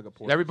does taste like a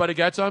pork. Everybody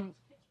get some?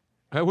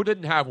 Who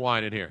didn't have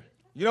wine in here?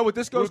 You know what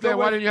this goes Ruth Ann, good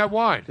why with? didn't you have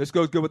wine? This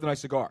goes good with a nice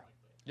cigar.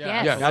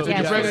 Yes. Yeah. That's what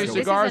yes. you bring any This is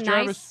cigars, a nice-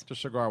 Jarvis?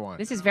 Just cigar wine.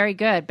 This is very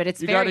good, but it's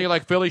You very. got any,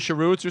 like, Philly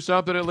cheroots or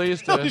something, at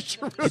least? You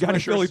got any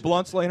Philly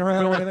blunts laying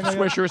around or anything like that?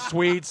 Swisher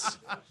Sweets.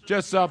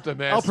 Just something,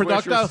 man. Oh,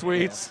 Swisher Producto?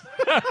 Sweets.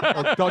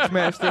 Oh, Dutch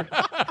Master.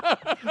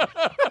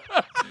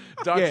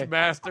 Dutch Yeah.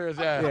 Masters,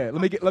 yeah. Yeah,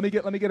 let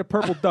me get a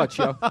purple Dutch,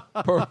 yo.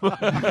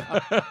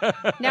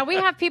 Now we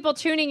have people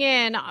tuning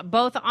in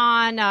both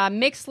on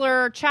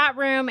Mixler chat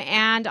room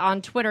and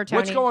on Twitter. Tony,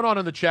 What's going on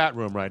in the chat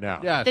room right now?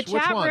 Yes. The Which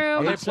chat one? room-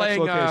 Are they Next playing?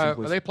 location,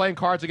 please. Are they playing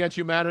Cards Against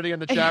Humanity in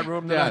the chat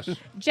room? Yes.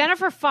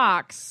 Jennifer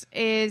Fox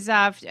is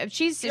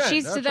she's to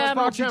the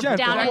Foxy Jen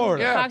down from in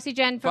Florida. Yeah. Foxy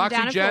Jen from Foxy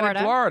down Jen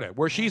in Florida.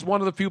 where she's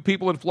one of the few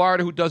people in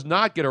Florida who does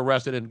not get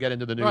arrested and get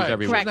into the news Right.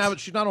 every Correct. week.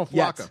 She's not on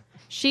Yes. Flocka.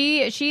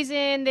 She's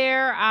in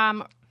there.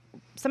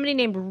 Somebody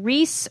named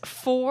Reese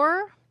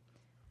 4.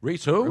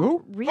 Reese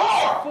who? Reese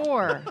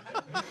 4.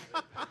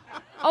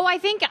 Oh, I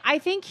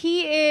think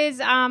he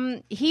is.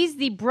 He's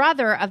the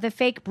brother of the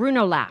fake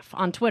Bruno laugh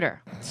on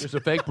Twitter. There's a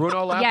fake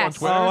Bruno laugh Yes. on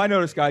Twitter. Oh, I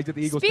know this guy. Get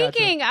the Eagles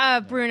Speaking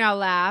of Bruno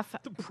laugh,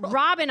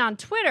 Robin on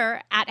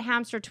Twitter at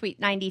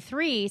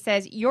HamsterTweet93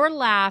 says your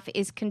laugh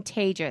is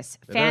contagious,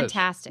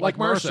 fantastic, Like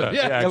MRSA.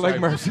 Yeah, like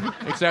Mercer.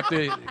 Except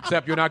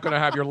you're not going to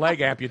have your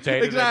leg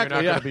amputated. Exactly, And you're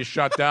not yeah. going to be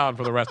shut down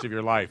for the rest of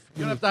your life.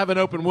 You don't have to have an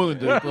open wound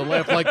to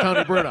laugh like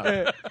Tony Bruno.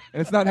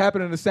 And it's not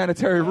happening in a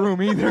sanitary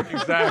room either.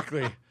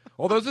 Exactly.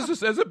 Although this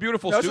is a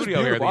beautiful No, this is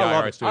studio here at the beautiful. I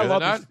love iHeart it. studio. I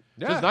love Isn't this. it?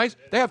 Yeah. This is nice.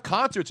 They have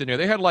concerts in here.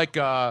 They had like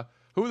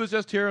who was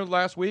just here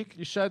last week?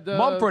 You said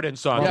Mumford and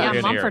Sons. Yeah, were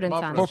in Mumford here, and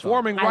Sons.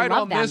 performing I right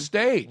love on them. this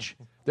stage.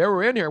 They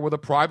were in here with a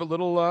private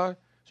little. So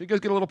you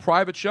guys get a little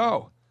private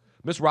show.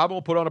 Miss Robin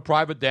will put on a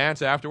private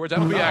dance afterwards.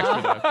 That'll be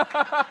extra.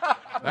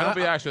 That'll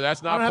be extra.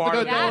 That's not I don't part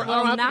have to of go, it. That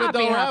I don't have to will go not be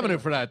Delaware happening. Avenue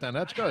for that, then.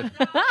 That's good.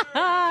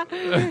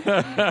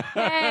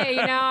 Hey,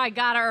 I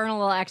gotta earn a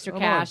little extra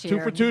Come on, cash 2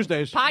 here. for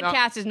Tuesdays.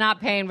 Podcast is not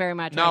paying very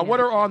much. Now, right what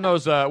are on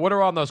those? What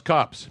are on those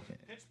cups?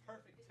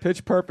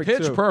 Pitch Perfect.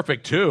 Pitch too.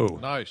 Perfect 2.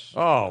 Nice.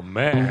 Oh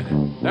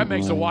man, that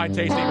makes the wine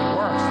taste even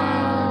worse.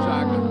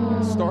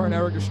 Exactly. Starring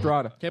Eric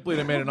Estrada. Can't believe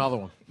they made another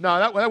one. No,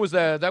 that was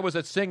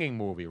a singing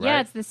movie, right?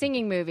 Yeah, it's the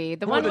singing movie.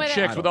 The Who one are the with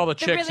chicks with all the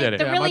chicks really, in it?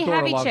 The Yeah, really my daughter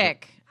heavy loves it.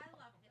 chick.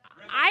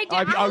 I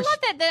I love was-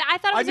 that. I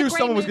thought it I was a knew great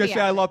someone was going movie. to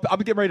say I love. I'm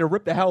getting ready to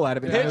rip the hell out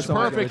of it. I know Pitch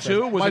someone's gonna Perfect say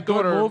 2 was My a good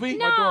daughter- movie.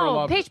 my daughter No,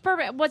 loved it. Pitch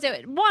Perfect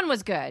one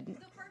was good.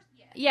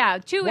 Yeah,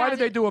 2. Why did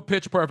they do a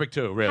Pitch Perfect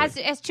 2? Really?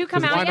 Has 2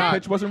 come 'Cause out why yet? not?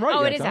 Pitch wasn't right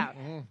Oh, yet, it is Tom. out.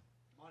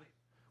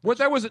 What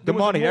that was The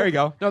Money, there you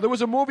go. No, there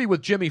was a movie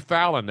with Jimmy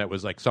Fallon that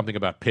was like something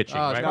about pitching,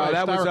 Oh, right? no, No,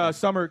 that was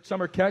Hysterical.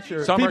 summer catch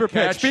or Summer fever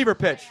Catch. pitch. Fever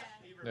pitch.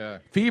 Yeah.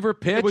 Fever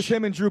Pitch. It was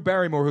him and Drew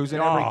Barrymore, who's in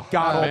every Oh,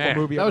 god awful man.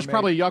 movie. That ever was made.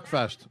 probably Yuck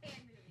Fest.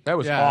 That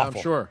was Yeah, awful.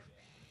 I'm sure.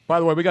 By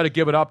the way, we got to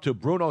give it up to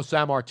Bruno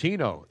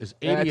Sammartino. His 80th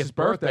Yeah, it's his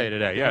birthday birthday.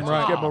 today. Yeah, so Right.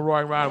 let's give him a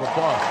roaring round of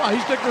applause. Oh,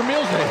 he's Dick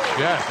Vermeil's age.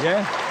 Yeah.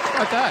 Yeah. How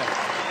about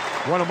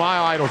that? One of my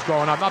idols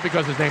growing up, not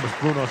because his name was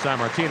Bruno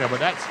Sammartino, but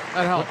That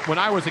helped. when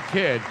I was a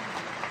kid.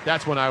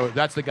 That's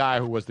the guy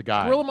who was the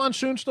guy. Gorilla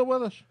Monsoon still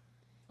with us?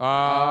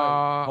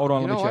 Hold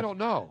on, let me I check. don't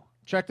know.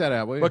 Check that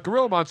out, will you? But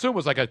Gorilla Monsoon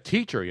was like a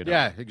teacher,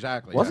 Yeah,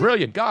 exactly. A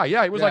brilliant guy.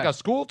 Yeah, he was Yeah. like a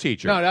school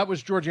teacher. No, that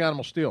was Georgie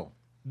Animal Steel.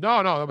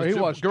 No, that was He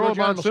was. Gorilla George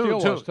Animal Monsoon Steel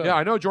too. was, too. Yeah,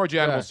 I know George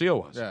Animal Yeah.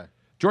 Steel was. Yeah.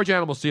 George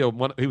Animal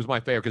Steel, he was my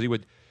favorite because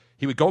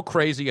he would go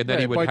crazy and then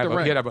Yeah, he would bite the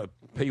have ring.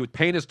 he would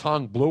paint his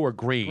tongue blue or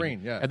green.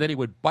 Green, yeah. And then he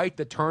would bite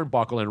the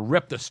turnbuckle and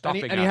rip the And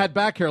stuffing he out. had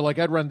back hair like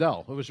Ed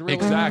Rendell. It was really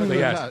Exactly,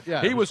 yes.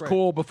 Yeah, he it was great.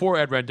 cool before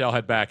Ed Rendell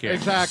had back hair.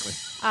 Exactly.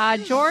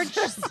 George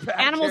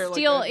Animal hair like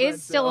Steel that,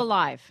 is still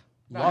alive.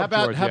 How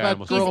about George how about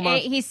Animal Gorilla Steel.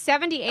 Monsoon? He's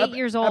 78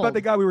 years old. How about the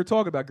guy we were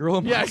talking about,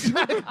 Gorilla Yeah, Monsoon?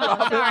 exactly.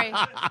 Oh, sorry.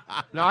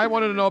 Now I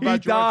wanted to know about He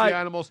George died.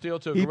 Animal Steel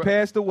too. He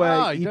passed away.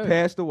 Ah, he he did.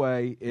 passed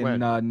away in When?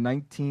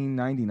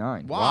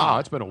 1999. Wow,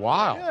 it's been a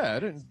while. Yeah, I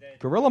didn't.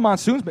 Gorilla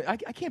Monsoon's been. I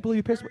can't believe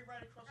he passed away.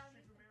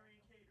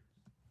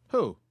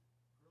 Who?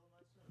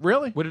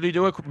 Really? What did he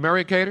do at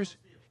Marion Caters?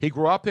 He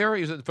grew up here.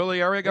 He's in the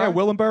Philly area guy. Yeah,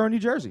 Willingboro, New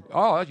Jersey.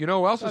 Oh, you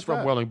know who else is That's from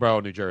right.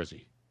 Willingboro, New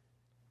Jersey?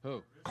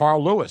 Who?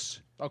 Carl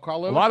Lewis. Oh, Carl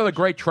A Lewis. lot of the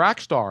great track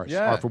stars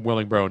Yeah. are from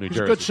Willingboro, New He's a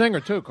Jersey. good singer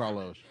too, Carl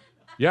Lewis.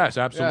 Yes,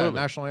 Yeah, absolutely.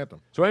 national anthem.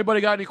 So,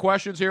 anybody got any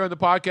questions here in the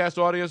podcast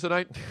audience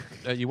tonight?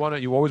 You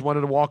always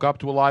wanted to walk up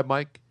to a live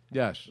mic.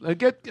 Yes. I'm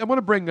going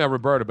to bring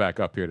Roberta back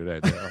up here today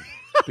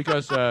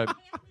because You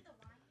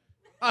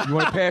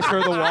want to pass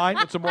her the wine?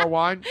 get some more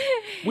wine.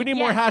 We need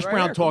more hash Right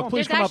brown here, talk. come on.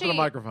 Please There's come up to the actually-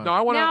 microphone. No,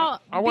 I want Now,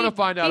 to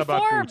find out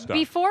about food stuff.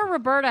 Before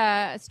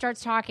Roberta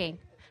starts talking,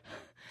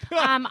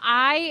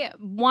 I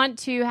want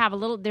to have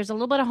there's a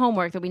little bit of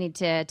homework that we need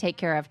to take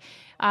care of.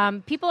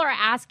 People are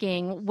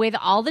asking, with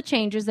all the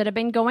changes that have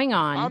been going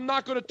on. I'm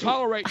not going to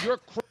tolerate your.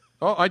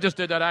 Oh, I just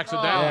did that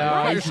accidentally.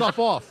 Cut yourself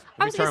off.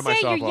 I was going to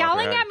say, you're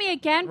yelling at me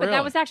again, but that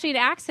Really? was actually an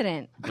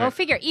accident. Go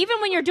figure. Even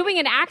when you're doing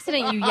an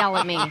accident, you yell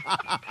at me.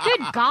 Good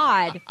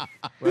God.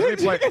 Let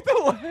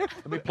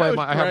me play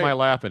my. I have my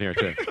laugh in here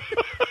too.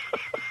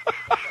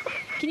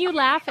 Can you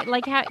laugh?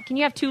 Can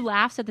you have two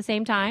laughs at the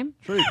same time?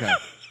 Sure you can.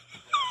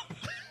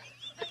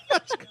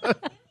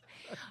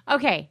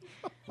 Okay.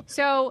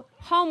 So,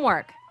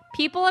 homework.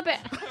 People have been.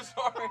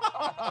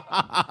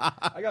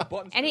 I got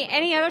buttons.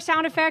 Any other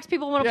sound effects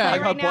people want to Yeah, play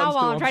I right got now buttons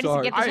while too, I'm I'm trying to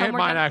sorry. get this I hit homework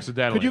mine done?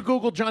 accidentally. Could you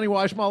Google Johnny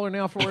Weissmuller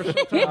now for us?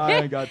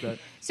 I got that.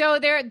 So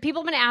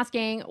people have been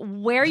asking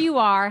where you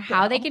are,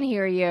 how they can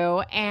hear you,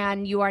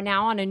 and you are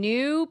now on a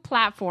new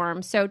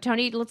platform. So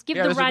Tony, let's give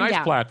Yeah, the this is a rundown.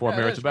 nice platform Yeah,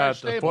 here. it It's is very about a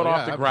stable, foot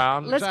off yeah. the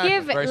ground. Let's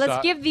Exactly. Very let's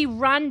solid. give the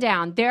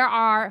rundown. There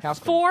are House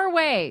clean. four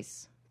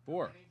ways.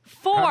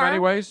 How many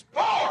ways?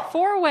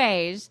 Four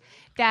ways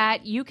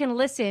that you can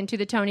listen to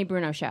the Tony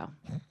Bruno Show.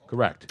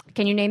 Correct.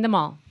 Can you name them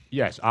all?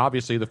 Yes,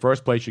 obviously the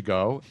first place you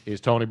go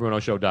is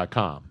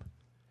TonyBrunoShow.com.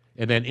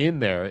 And then in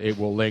there it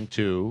will link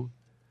to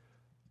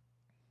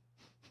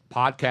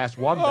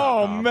podcast1.com.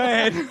 Oh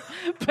man.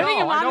 Putting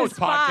him I on know the it's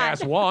spot.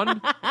 podcast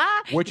one.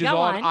 which is Go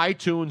on on.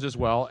 iTunes as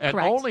well, and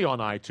Correct. only on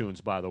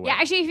iTunes, by the way. Yeah,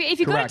 actually, if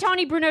you go to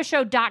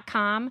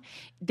TonyBrunoShow.com,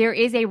 there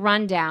is a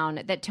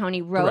rundown that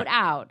Tony wrote Correct.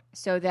 out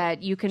so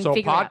that you can So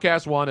figure out.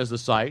 Podcast One is the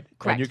site,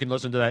 Correct. and you can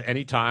listen to that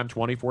anytime,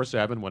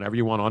 24/7, whenever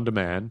you want on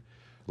demand.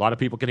 A lot of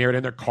people can hear it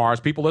in their cars.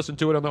 People listen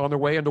to it on their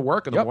way into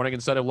work in the morning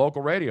instead of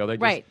local radio. They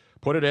just Right.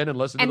 put it in and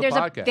listen And to the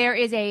podcast. there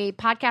is a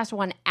Podcast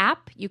One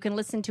app. You can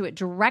listen to it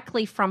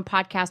directly from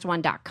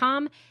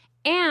podcastone.com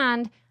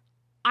and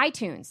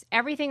iTunes.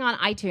 Everything on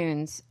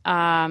iTunes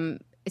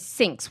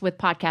syncs with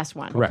Podcast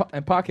One. Correct.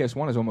 And Podcast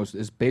One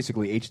is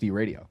basically HD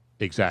radio.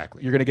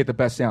 Exactly. You're going to get the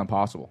best sound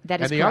possible.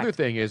 That is And the correct. other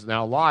thing is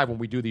now live, when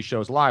we do these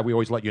shows live, we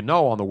always let you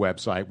know on the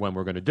website when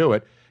we're going to do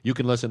it. You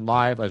can listen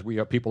live as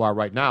people are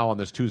right now on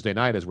this Tuesday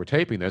night as we're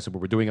taping this, and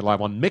we're doing it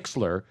live on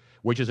Mixler,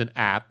 which is an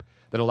app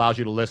that allows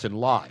you to listen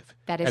live.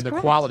 That is and the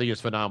correct. quality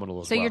is phenomenal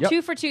as So well. you're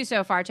 2 for 2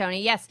 so far,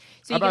 Tony. Yes.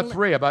 So How you about can,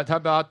 three? How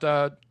about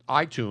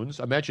iTunes?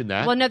 I mentioned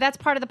that. Well, no, that's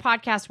part of the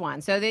Podcast One.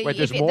 So Wait,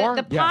 there's more?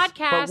 The Yes.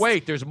 podcast. But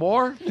wait, there's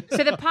more? So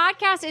the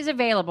podcast is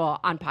available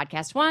on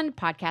Podcast One,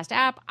 Podcast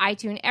app,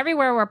 iTunes,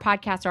 everywhere where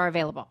podcasts are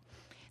available.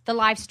 The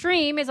live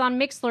stream is on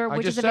Mixler, I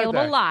which just is said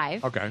available that.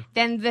 live. Okay.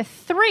 Then the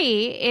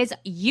 3 is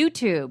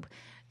YouTube.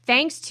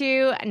 Thanks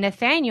to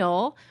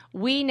Nathaniel,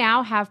 we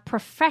now have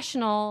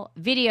professional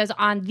videos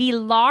on the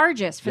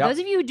largest. For Yep. those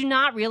of you who do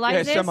not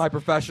realize this,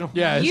 semi-professional.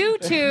 Yeah,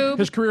 YouTube.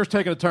 His career's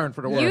taking a turn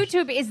for the worse.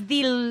 YouTube is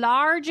the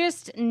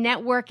largest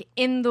network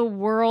in the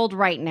world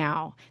right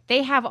now.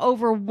 They have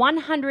over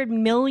 100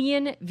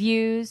 million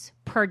views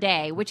per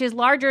day, which is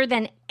larger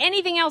than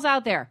anything else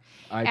out there.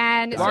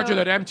 Larger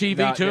than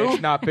MTV too?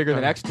 It's not bigger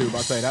than Xtube,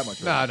 I'll tell you that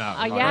much. No.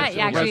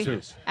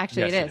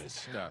 Actually it is.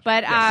 is.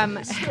 But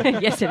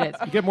yes, it is.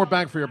 You get more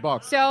bang for your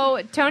buck.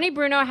 So Tony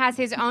Bruno has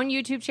his own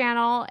YouTube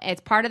channel.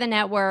 It's part of the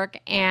network,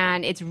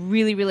 and it's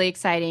really, really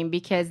exciting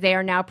because they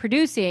are now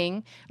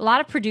producing a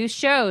lot of produced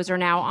shows are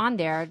now on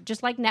there,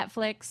 just like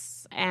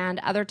Netflix and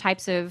other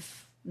types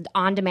of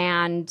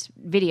on-demand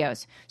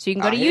videos. So you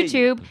can go to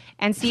YouTube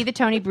and see the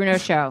Tony Bruno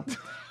Show.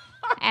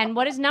 And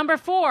what is number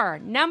 4?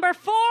 Number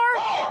 4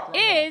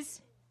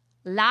 is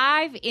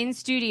live in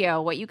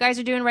studio. What you guys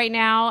are doing right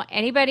now,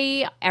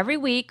 every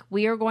week,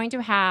 we are going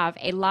to have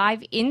a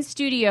live in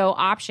studio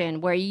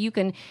option where you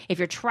can, if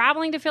you're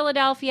traveling to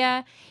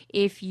Philadelphia,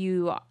 if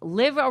you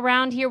live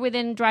around here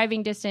within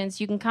driving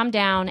distance, you can come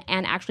down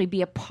and actually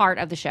be a part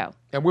of the show.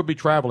 And we'll be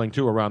traveling,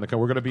 too, around the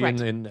country. We're going to be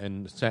Correct.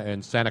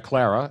 in Santa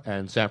Clara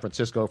and San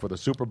Francisco for the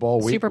Super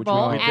Bowl week. Super which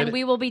Bowl, we did and it.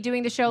 we will be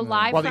doing the show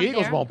live Well, from the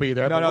Eagles there. won't be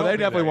there. but No, we'll they be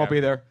definitely there. won't be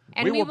there.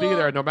 And we will be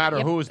there no matter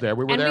yep. who's there.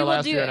 We were And there we will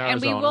last year in and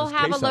Arizona. we will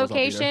have a Quesos will be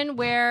there. location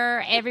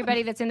where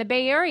everybody that's in the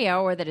Bay Area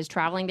or that is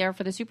traveling there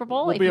for the Super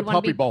Bowl, We'll if be you a wanna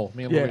puppy bowl.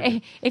 Me and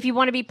Louis. if you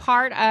want to be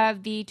part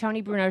of the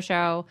Tony Bruno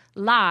Show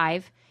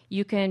live,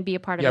 you can be a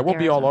part of it. Yeah, we'll there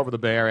be as all well. over the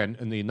Bay Area,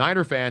 and the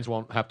Niner fans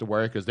won't have to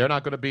worry because they're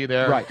not going to be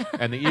there. Right.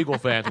 And the Eagle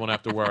fans won't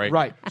have to worry.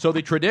 Right. So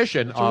the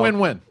tradition It's a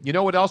win-win. You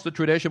know what else the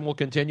tradition will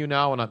continue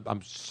now? And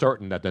I'm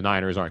certain that the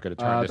Niners aren't going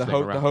to turn this The thing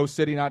around. host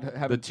city not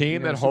having The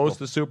team that hosts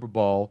the Super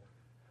Bowl,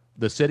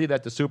 the city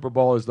that the Super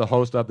Bowl is the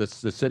host of,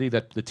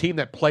 the team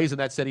that plays in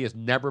that city has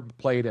never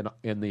played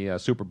in the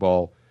Super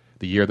Bowl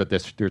the year that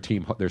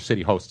their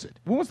city hosts it.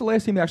 When was the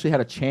last team that actually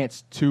had a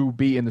chance to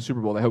be in the Super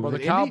Bowl? Well, the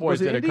Cowboys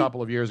did a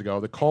couple of years ago.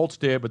 The Colts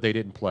did, but they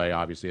didn't play,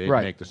 obviously. They didn't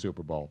Right. make the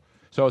Super Bowl.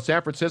 So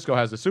San Francisco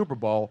has the Super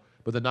Bowl,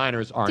 but the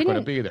Niners aren't going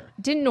to be there.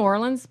 Didn't New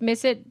Orleans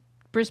miss it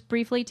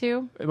briefly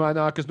too? Well,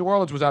 no, because New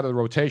Orleans was out of the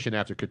rotation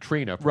after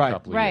Katrina for a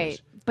couple of Right.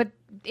 years. But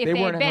if They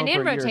they weren't had at been home in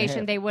for a year and a rotation,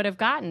 half. they would have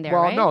gotten there,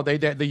 Well, right? no,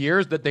 the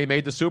years that they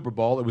made the Super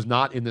Bowl, it was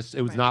not in this.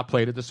 It was not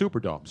played at the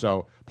Superdome.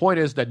 So, point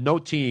is that no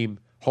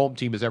home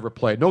team has ever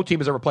played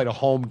a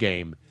home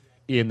game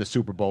in the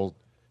Super Bowl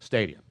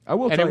stadium. I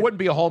will and tell it you- wouldn't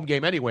be a home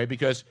game anyway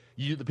because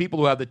the people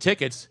who have the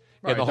tickets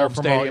Right, in the they're home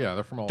from all- stadium yeah,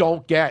 they're from all don't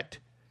over. get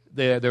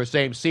their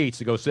same seats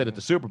to go sit at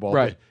the Super Bowl.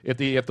 Right. If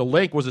the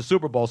link was a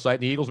Super Bowl site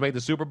and the Eagles made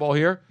the Super Bowl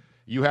here,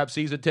 you have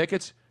season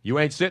tickets. You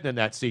ain't sitting in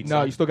that seat. No,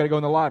 son. you still got to go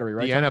in the lottery,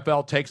 right? The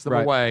NFL takes them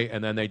Right. away,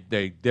 and then they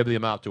divvy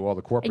them out to all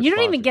the corporate. And you don't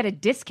even sponsors. get a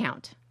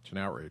discount. It's an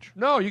outrage.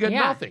 No, you get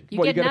Yeah, nothing. you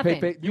Well, get you gotta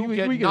nothing. pay. You We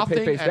get gotta nothing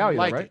pay face and value,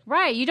 like right? it.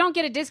 Right, you don't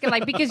get a discount,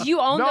 like because you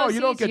own No, those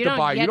you don't seats, get you to don't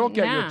buy. Get, You don't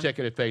get your nah.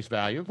 ticket at face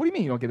value. What do you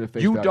mean you don't get it at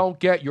face You value? don't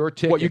get your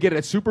ticket. What, you get it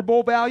at Super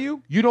Bowl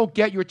value? You don't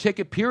get your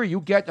ticket. Period.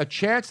 You get a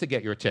chance to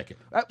get your ticket.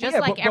 Just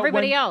like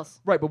everybody when, else.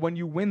 Right, but when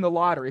you win the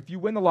lottery, if you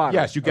win the lottery,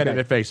 Yes, you get okay, it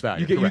at face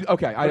value. You get correct.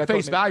 okay. But I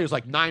face thought- value is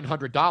like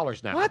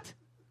 $900 now. What?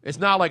 It's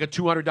not like a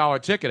 $200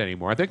 ticket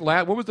anymore. I think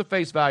what was the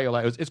face value?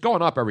 It's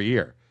going up every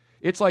year.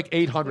 It's like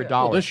 $800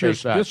 Well, this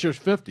face value. year's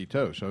 50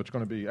 too, so it's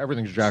going to be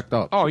everything's jacked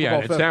up. Oh Super yeah,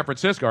 Bowl in 50. San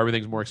Francisco,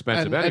 everything's more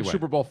expensive and anyway.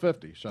 Super Bowl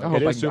 50. So I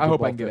hope, It I is can, Super I, hope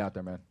Bowl I can get 50. out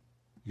there, man.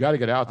 You got to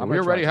get out there. I'm We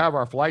gonna already try have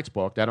our flights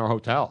booked at our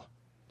hotel.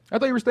 I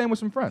thought you were staying with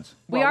some friends.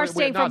 We are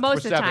staying for not most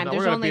of the 7 time. nights. There's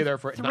We're gonna only be there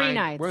for 3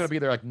 nights. We're going to be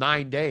there like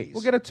 9 days.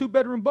 We'll get a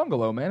 2-bedroom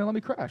bungalow, man, and let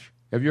me crash.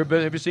 Have you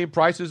seen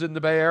prices in the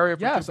Bay Area?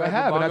 For Yes, I two-bedroom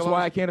have, and that's bungalows?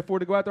 why I can't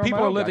afford to go out there. People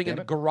on my are own, living in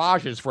goddammit.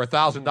 garages for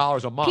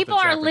 $1,000 a month. People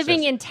in San are living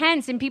Francisco. in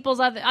tents in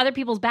people's other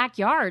people's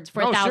backyards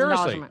for No, $1,000 a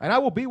seriously. month. and I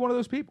will be one of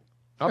those people.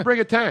 I'll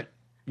bring a tent.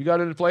 You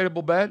got an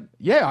inflatable bed?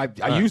 Yeah,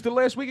 I used it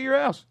last week at your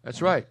house.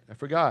 That's right. I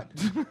forgot.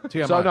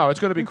 So, no, it's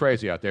going to be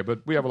crazy out there,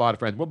 but we have a lot of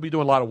friends. We'll be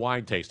doing a lot of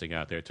wine tasting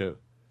out there, too.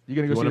 You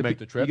going to go make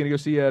the trip? You going to go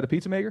see the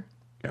pizza maker?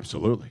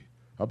 Absolutely.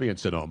 I'll be in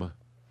Sonoma.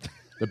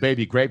 The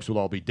baby grapes will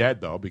all be dead,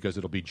 though, because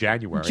it'll be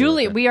January.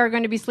 Julie, we are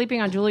going to be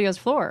sleeping on Julio's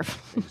floor.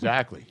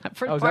 Exactly.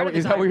 Is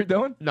that what you're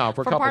doing? No,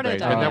 for a couple of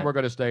days. And then we're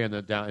going to stay in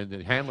the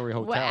Handlery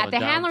Hotel. Well, at the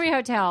Handlery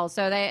Hotel.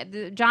 So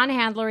John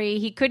Handlery,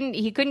 he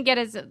couldn't get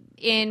us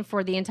in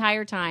for the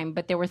entire time,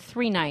 but there were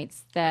 3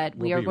 nights that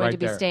we are going to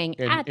be staying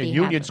at the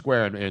Union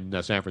Square in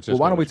San Francisco.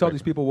 Well, why don't we tell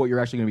these people what you're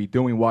actually going to be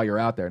doing while you're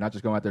out there, not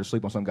just going out there to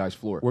sleep on some guy's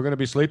floor? We're going to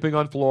be sleeping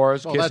on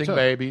floors, kissing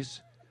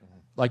babies.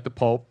 Like the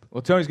Pope.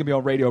 Well, Tony's going to be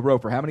on Radio Row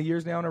for how many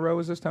years now in a row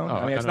is this, Tony?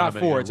 I mean, it's not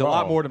 4. It's a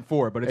lot more than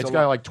 4. But it's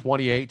got like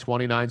 28,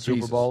 29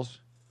 Super Bowls.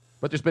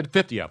 But there's been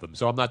 50 of them,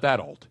 so I'm not that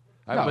old.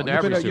 I've been to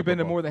every Super Bowl. You've been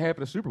to more than half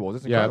of the Super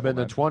Bowls. I've been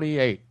to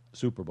 28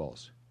 Super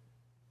Bowls.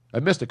 I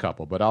missed a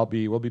couple, but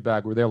we'll be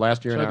back. We were there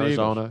last year in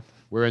Arizona.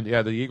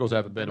 The Eagles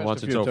haven't been to one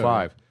since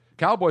 05.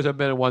 Cowboys haven't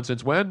been to one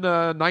since when?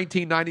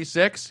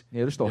 1996?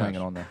 Yeah, they're still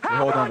hanging on there. They're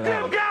holding on to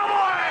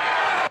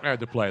that. I had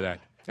to play that.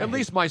 At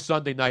least my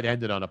Sunday night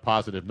ended on a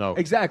positive note.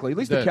 Exactly. At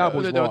least the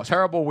Cowboys lost. A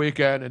terrible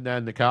weekend, and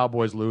then the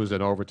Cowboys lose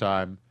in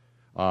overtime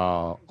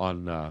to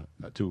I'm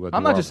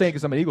not just saying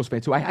because I'm an Eagles fan,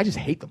 too. I just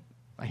hate them.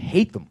 I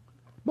hate them.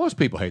 Most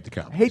people hate the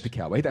Cowboys. I hate the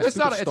Cowboys. It's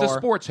a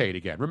sports hate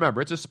again.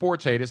 Remember, it's a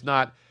sports hate. It's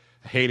not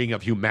hating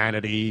of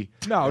humanity.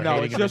 No.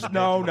 It's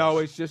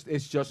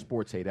just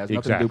sports hate. It has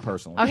nothing to do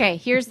personally. Okay,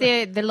 here's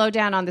the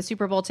lowdown on the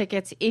Super Bowl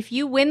tickets. If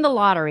you win the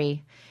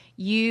lottery,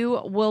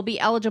 you will be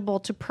eligible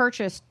to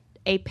purchase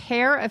a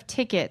pair of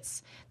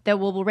tickets that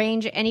will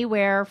range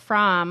anywhere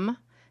from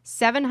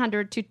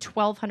 $700 to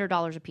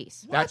 $1,200 a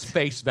piece. That's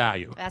face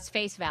value. That's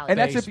face value. And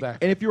that's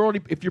if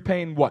you're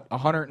paying what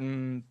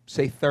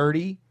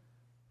 $130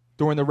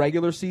 during the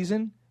regular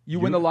season, you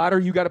win the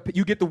lottery. You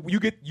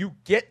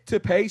get to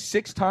pay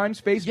 6 times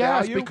face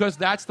value. Yes, because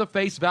that's the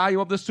face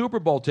value of the Super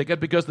Bowl ticket.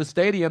 Because the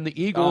stadium,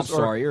 the Eagles. I'm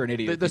sorry, you're an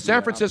idiot. The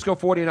San Francisco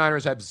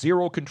 49ers have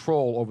zero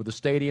control over the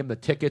stadium, the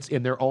tickets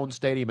in their own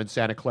stadium in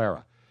Santa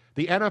Clara.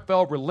 The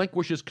NFL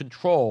relinquishes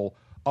control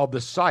of the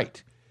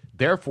site.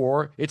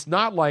 Therefore, it's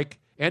not like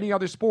any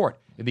other sport.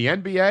 In the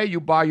NBA,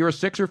 you're a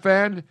Sixer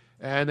fan,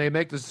 and they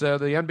make this the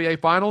NBA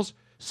Finals.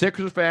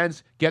 Sixer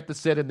fans get to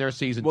sit in their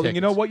season tickets. Well, then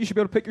you know what? You should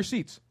be able to pick your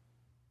seats.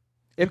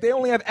 If they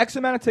only have X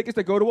amount of tickets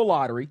that go to a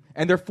lottery,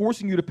 and they're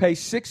forcing you to pay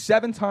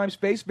 6-7 times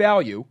face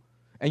value,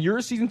 and you're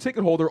a season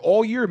ticket holder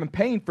all year and been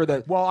paying for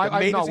the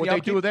I know what they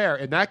do there.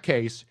 In that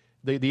case,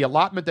 the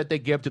allotment that they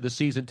give to the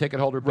season ticket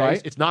holder base,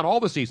 right. It's not all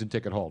the season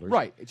ticket holders.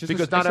 Right. It's just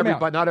because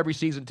not every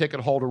season ticket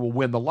holder will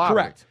win the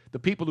lottery. Correct. The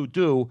people who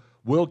do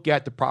will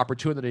get the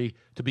opportunity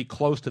to be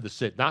close to the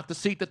seat. Not the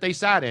seat that they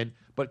sat in,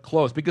 but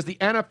close. Because the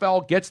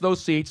NFL gets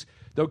those seats.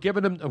 They're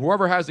giving them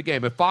whoever has the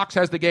game. If Fox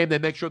has the game, they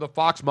make sure the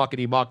Fox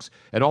muckety-mucks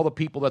and all the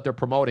people that they're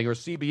promoting, or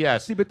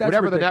CBS,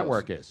 whatever ridiculous. The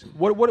network is.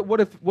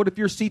 What if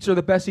your seats are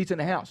the best seats in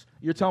the house?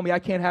 You're telling me I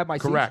can't have my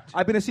Correct. seats?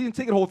 I've been a season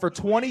ticket holder for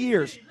 20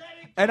 years.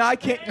 And I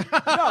can't.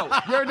 No,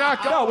 you're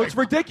not going. No, it's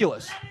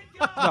ridiculous.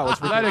 No,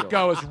 it's ridiculous. Let it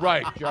go is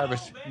right,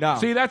 Jarvis. No.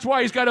 See, that's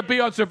why he's got to be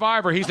on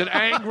Survivor. He's an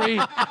angry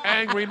man.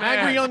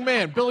 Angry young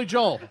man, Billy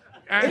Joel.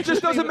 It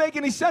just doesn't make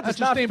any sense. It's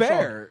not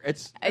fair.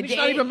 He's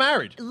not even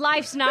married.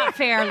 Life's not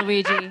fair,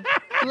 Luigi.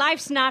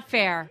 Life's not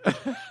fair. Of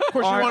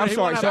course, I'm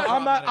sorry. So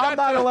I'm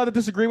not allowed to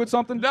disagree with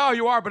something? No,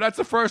 you are, but that's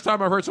the first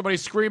time I've heard somebody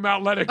scream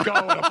out, let it go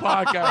in a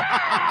podcast.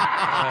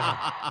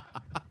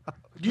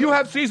 Do you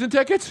have season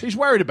tickets? He's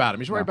worried about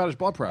him. He's worried about his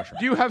blood pressure.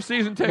 Do you have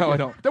season tickets? No, I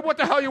don't. Then what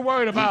the hell are you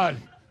worried about?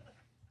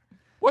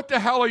 What the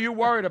hell are you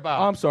worried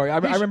about? I'm sorry. I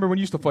remember when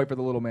you used to fight for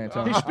the little man,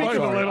 Tony. He's speaking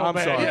of the little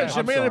man. Sorry. Yeah, I'm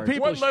sorry.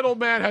 What little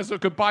man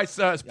could buy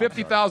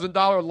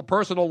 $50,000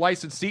 personal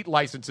seat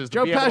licenses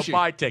to be able to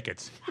buy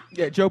tickets?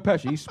 Yeah, Joe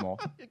Pesci. He's small.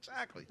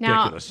 Exactly.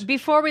 Now, Ridiculous.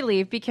 before we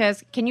leave,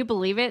 because can you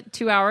believe it?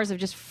 2 hours have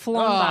just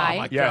flown by. Oh,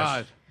 my Yes.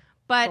 God.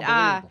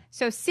 But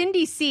so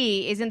Cindy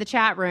C is in the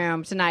chat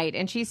room tonight,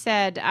 and she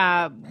said,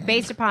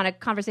 based upon a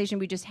conversation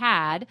we just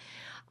had,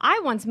 I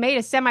once made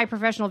a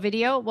semi-professional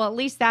video. Well, at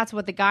least that's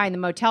what the guy in the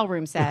motel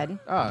room said.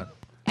 And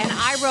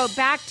I wrote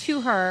back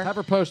to her. Have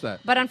her post that.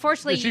 But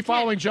unfortunately, Is she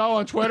following Joe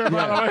on Twitter,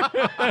 by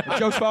the way?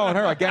 Joe's following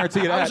her. I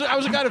guarantee you that. I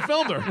was the guy that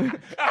filmed her.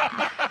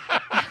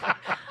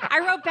 I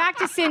wrote back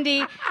to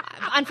Cindy.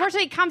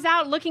 Unfortunately, it comes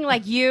out looking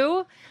like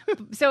you.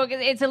 So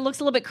it looks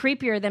a little bit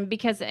creepier than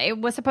because it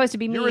was supposed to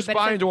be me. You're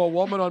responding to a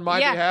woman on my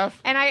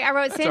behalf? And I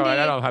wrote Cindy. That's all right.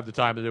 I don't have the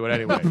time to do it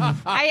anyway.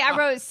 I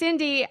wrote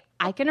Cindy,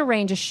 I can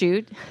arrange a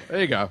shoot. There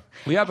you go.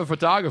 We have a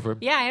photographer.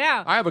 Yeah, I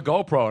know. I have a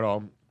GoPro at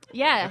home.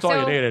 Yeah. That's all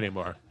you need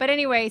anymore. But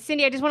anyway,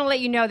 Cindy, I just want to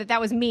let you know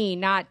that was me,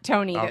 not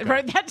Tony, that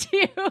wrote that to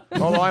you.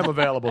 Although I'm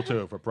available,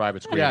 too, for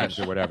private screenings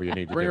or whatever you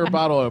need to Bring do. her a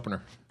bottle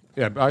opener.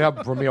 Yeah, I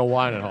have Vermeil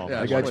wine at home.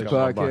 Yeah, I got your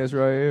podcast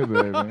right here,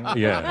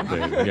 baby. Yeah,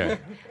 baby, yeah.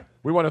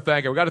 We want to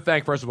thank we got to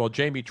thank, first of all,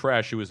 Jamie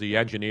Tresh, who is the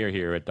engineer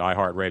here at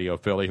iHeartRadio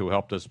Philly, who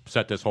helped us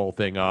set this whole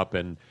thing up,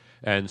 and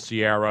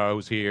Sierra,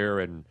 who's here,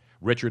 and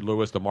Richard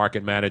Lewis, the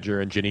market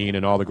manager, and Janine,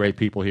 and all the great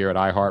people here at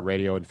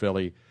iHeartRadio in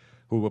Philly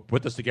who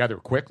put this together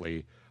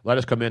quickly. Let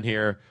us come in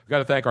here. We've got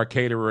to thank our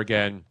caterer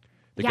again.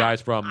 The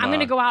guys from... I'm going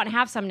to go out and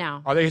have some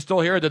now. Are they still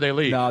here or did they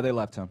leave? No, they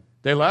left him.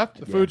 They left?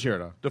 The food's here,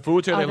 though. The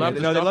food's here? They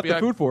left No, they left the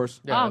food for us.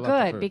 Yeah, oh, they left the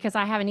good, food. because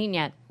I haven't eaten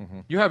yet.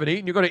 You haven't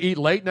eaten? You're going to eat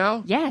late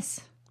now? Yes.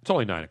 It's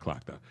only 9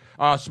 o'clock,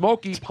 though.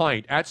 Smoky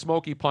Pint, at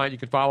Smoky Pint. You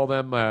can follow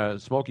them,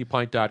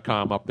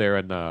 smokypint.com, up there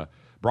in the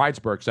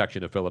Bridesburg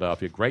section of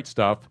Philadelphia. Great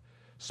stuff.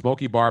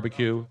 Smoky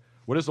barbecue.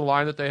 What is the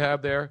line that they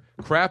have there?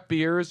 Craft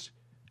beers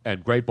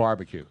and great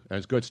barbecue. And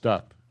it's good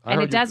stuff.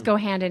 And it does go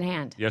hand in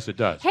hand. Yes, it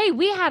does. Hey,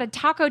 we had a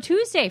Taco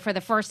Tuesday for the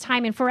first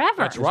time in forever.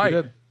 That's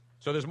right.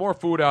 So there's more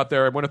food out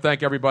there. I want to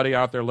thank everybody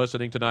out there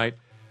listening tonight.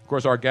 Of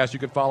course, our guests, you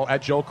can follow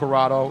at Joe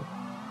Corrado,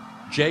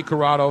 Jay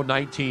Corrado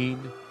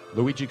 19,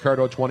 Luigi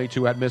Curto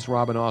 22, at Miss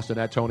Robin Austin,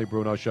 at Tony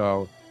Bruno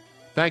Show.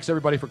 Thanks,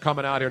 everybody, for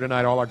coming out here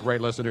tonight, all our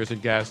great listeners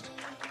and guests.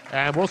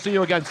 And we'll see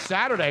you again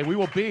Saturday. We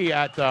will be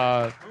at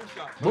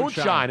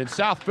Moonshine in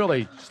South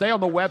Philly. Stay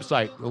on the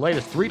website. The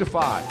latest 3 to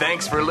 5.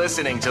 Thanks for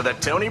listening to the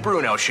Tony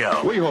Bruno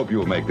Show. We hope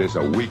you'll make this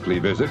a weekly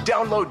visit.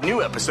 Download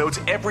new episodes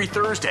every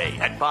Thursday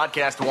at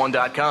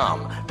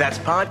podcastone.com. That's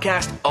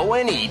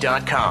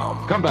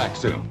podcastone.com. Come back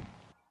soon.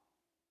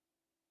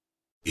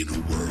 In a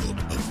world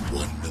of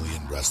 1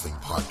 million wrestling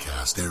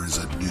podcasts, there is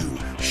a new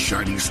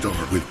shining star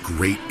with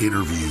great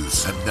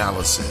interviews,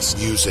 analysis,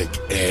 music,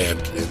 and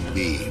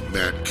me,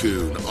 Matt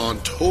Coon, on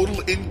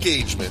total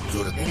engagement.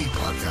 Go to any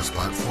podcast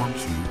platform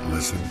to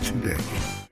listen today.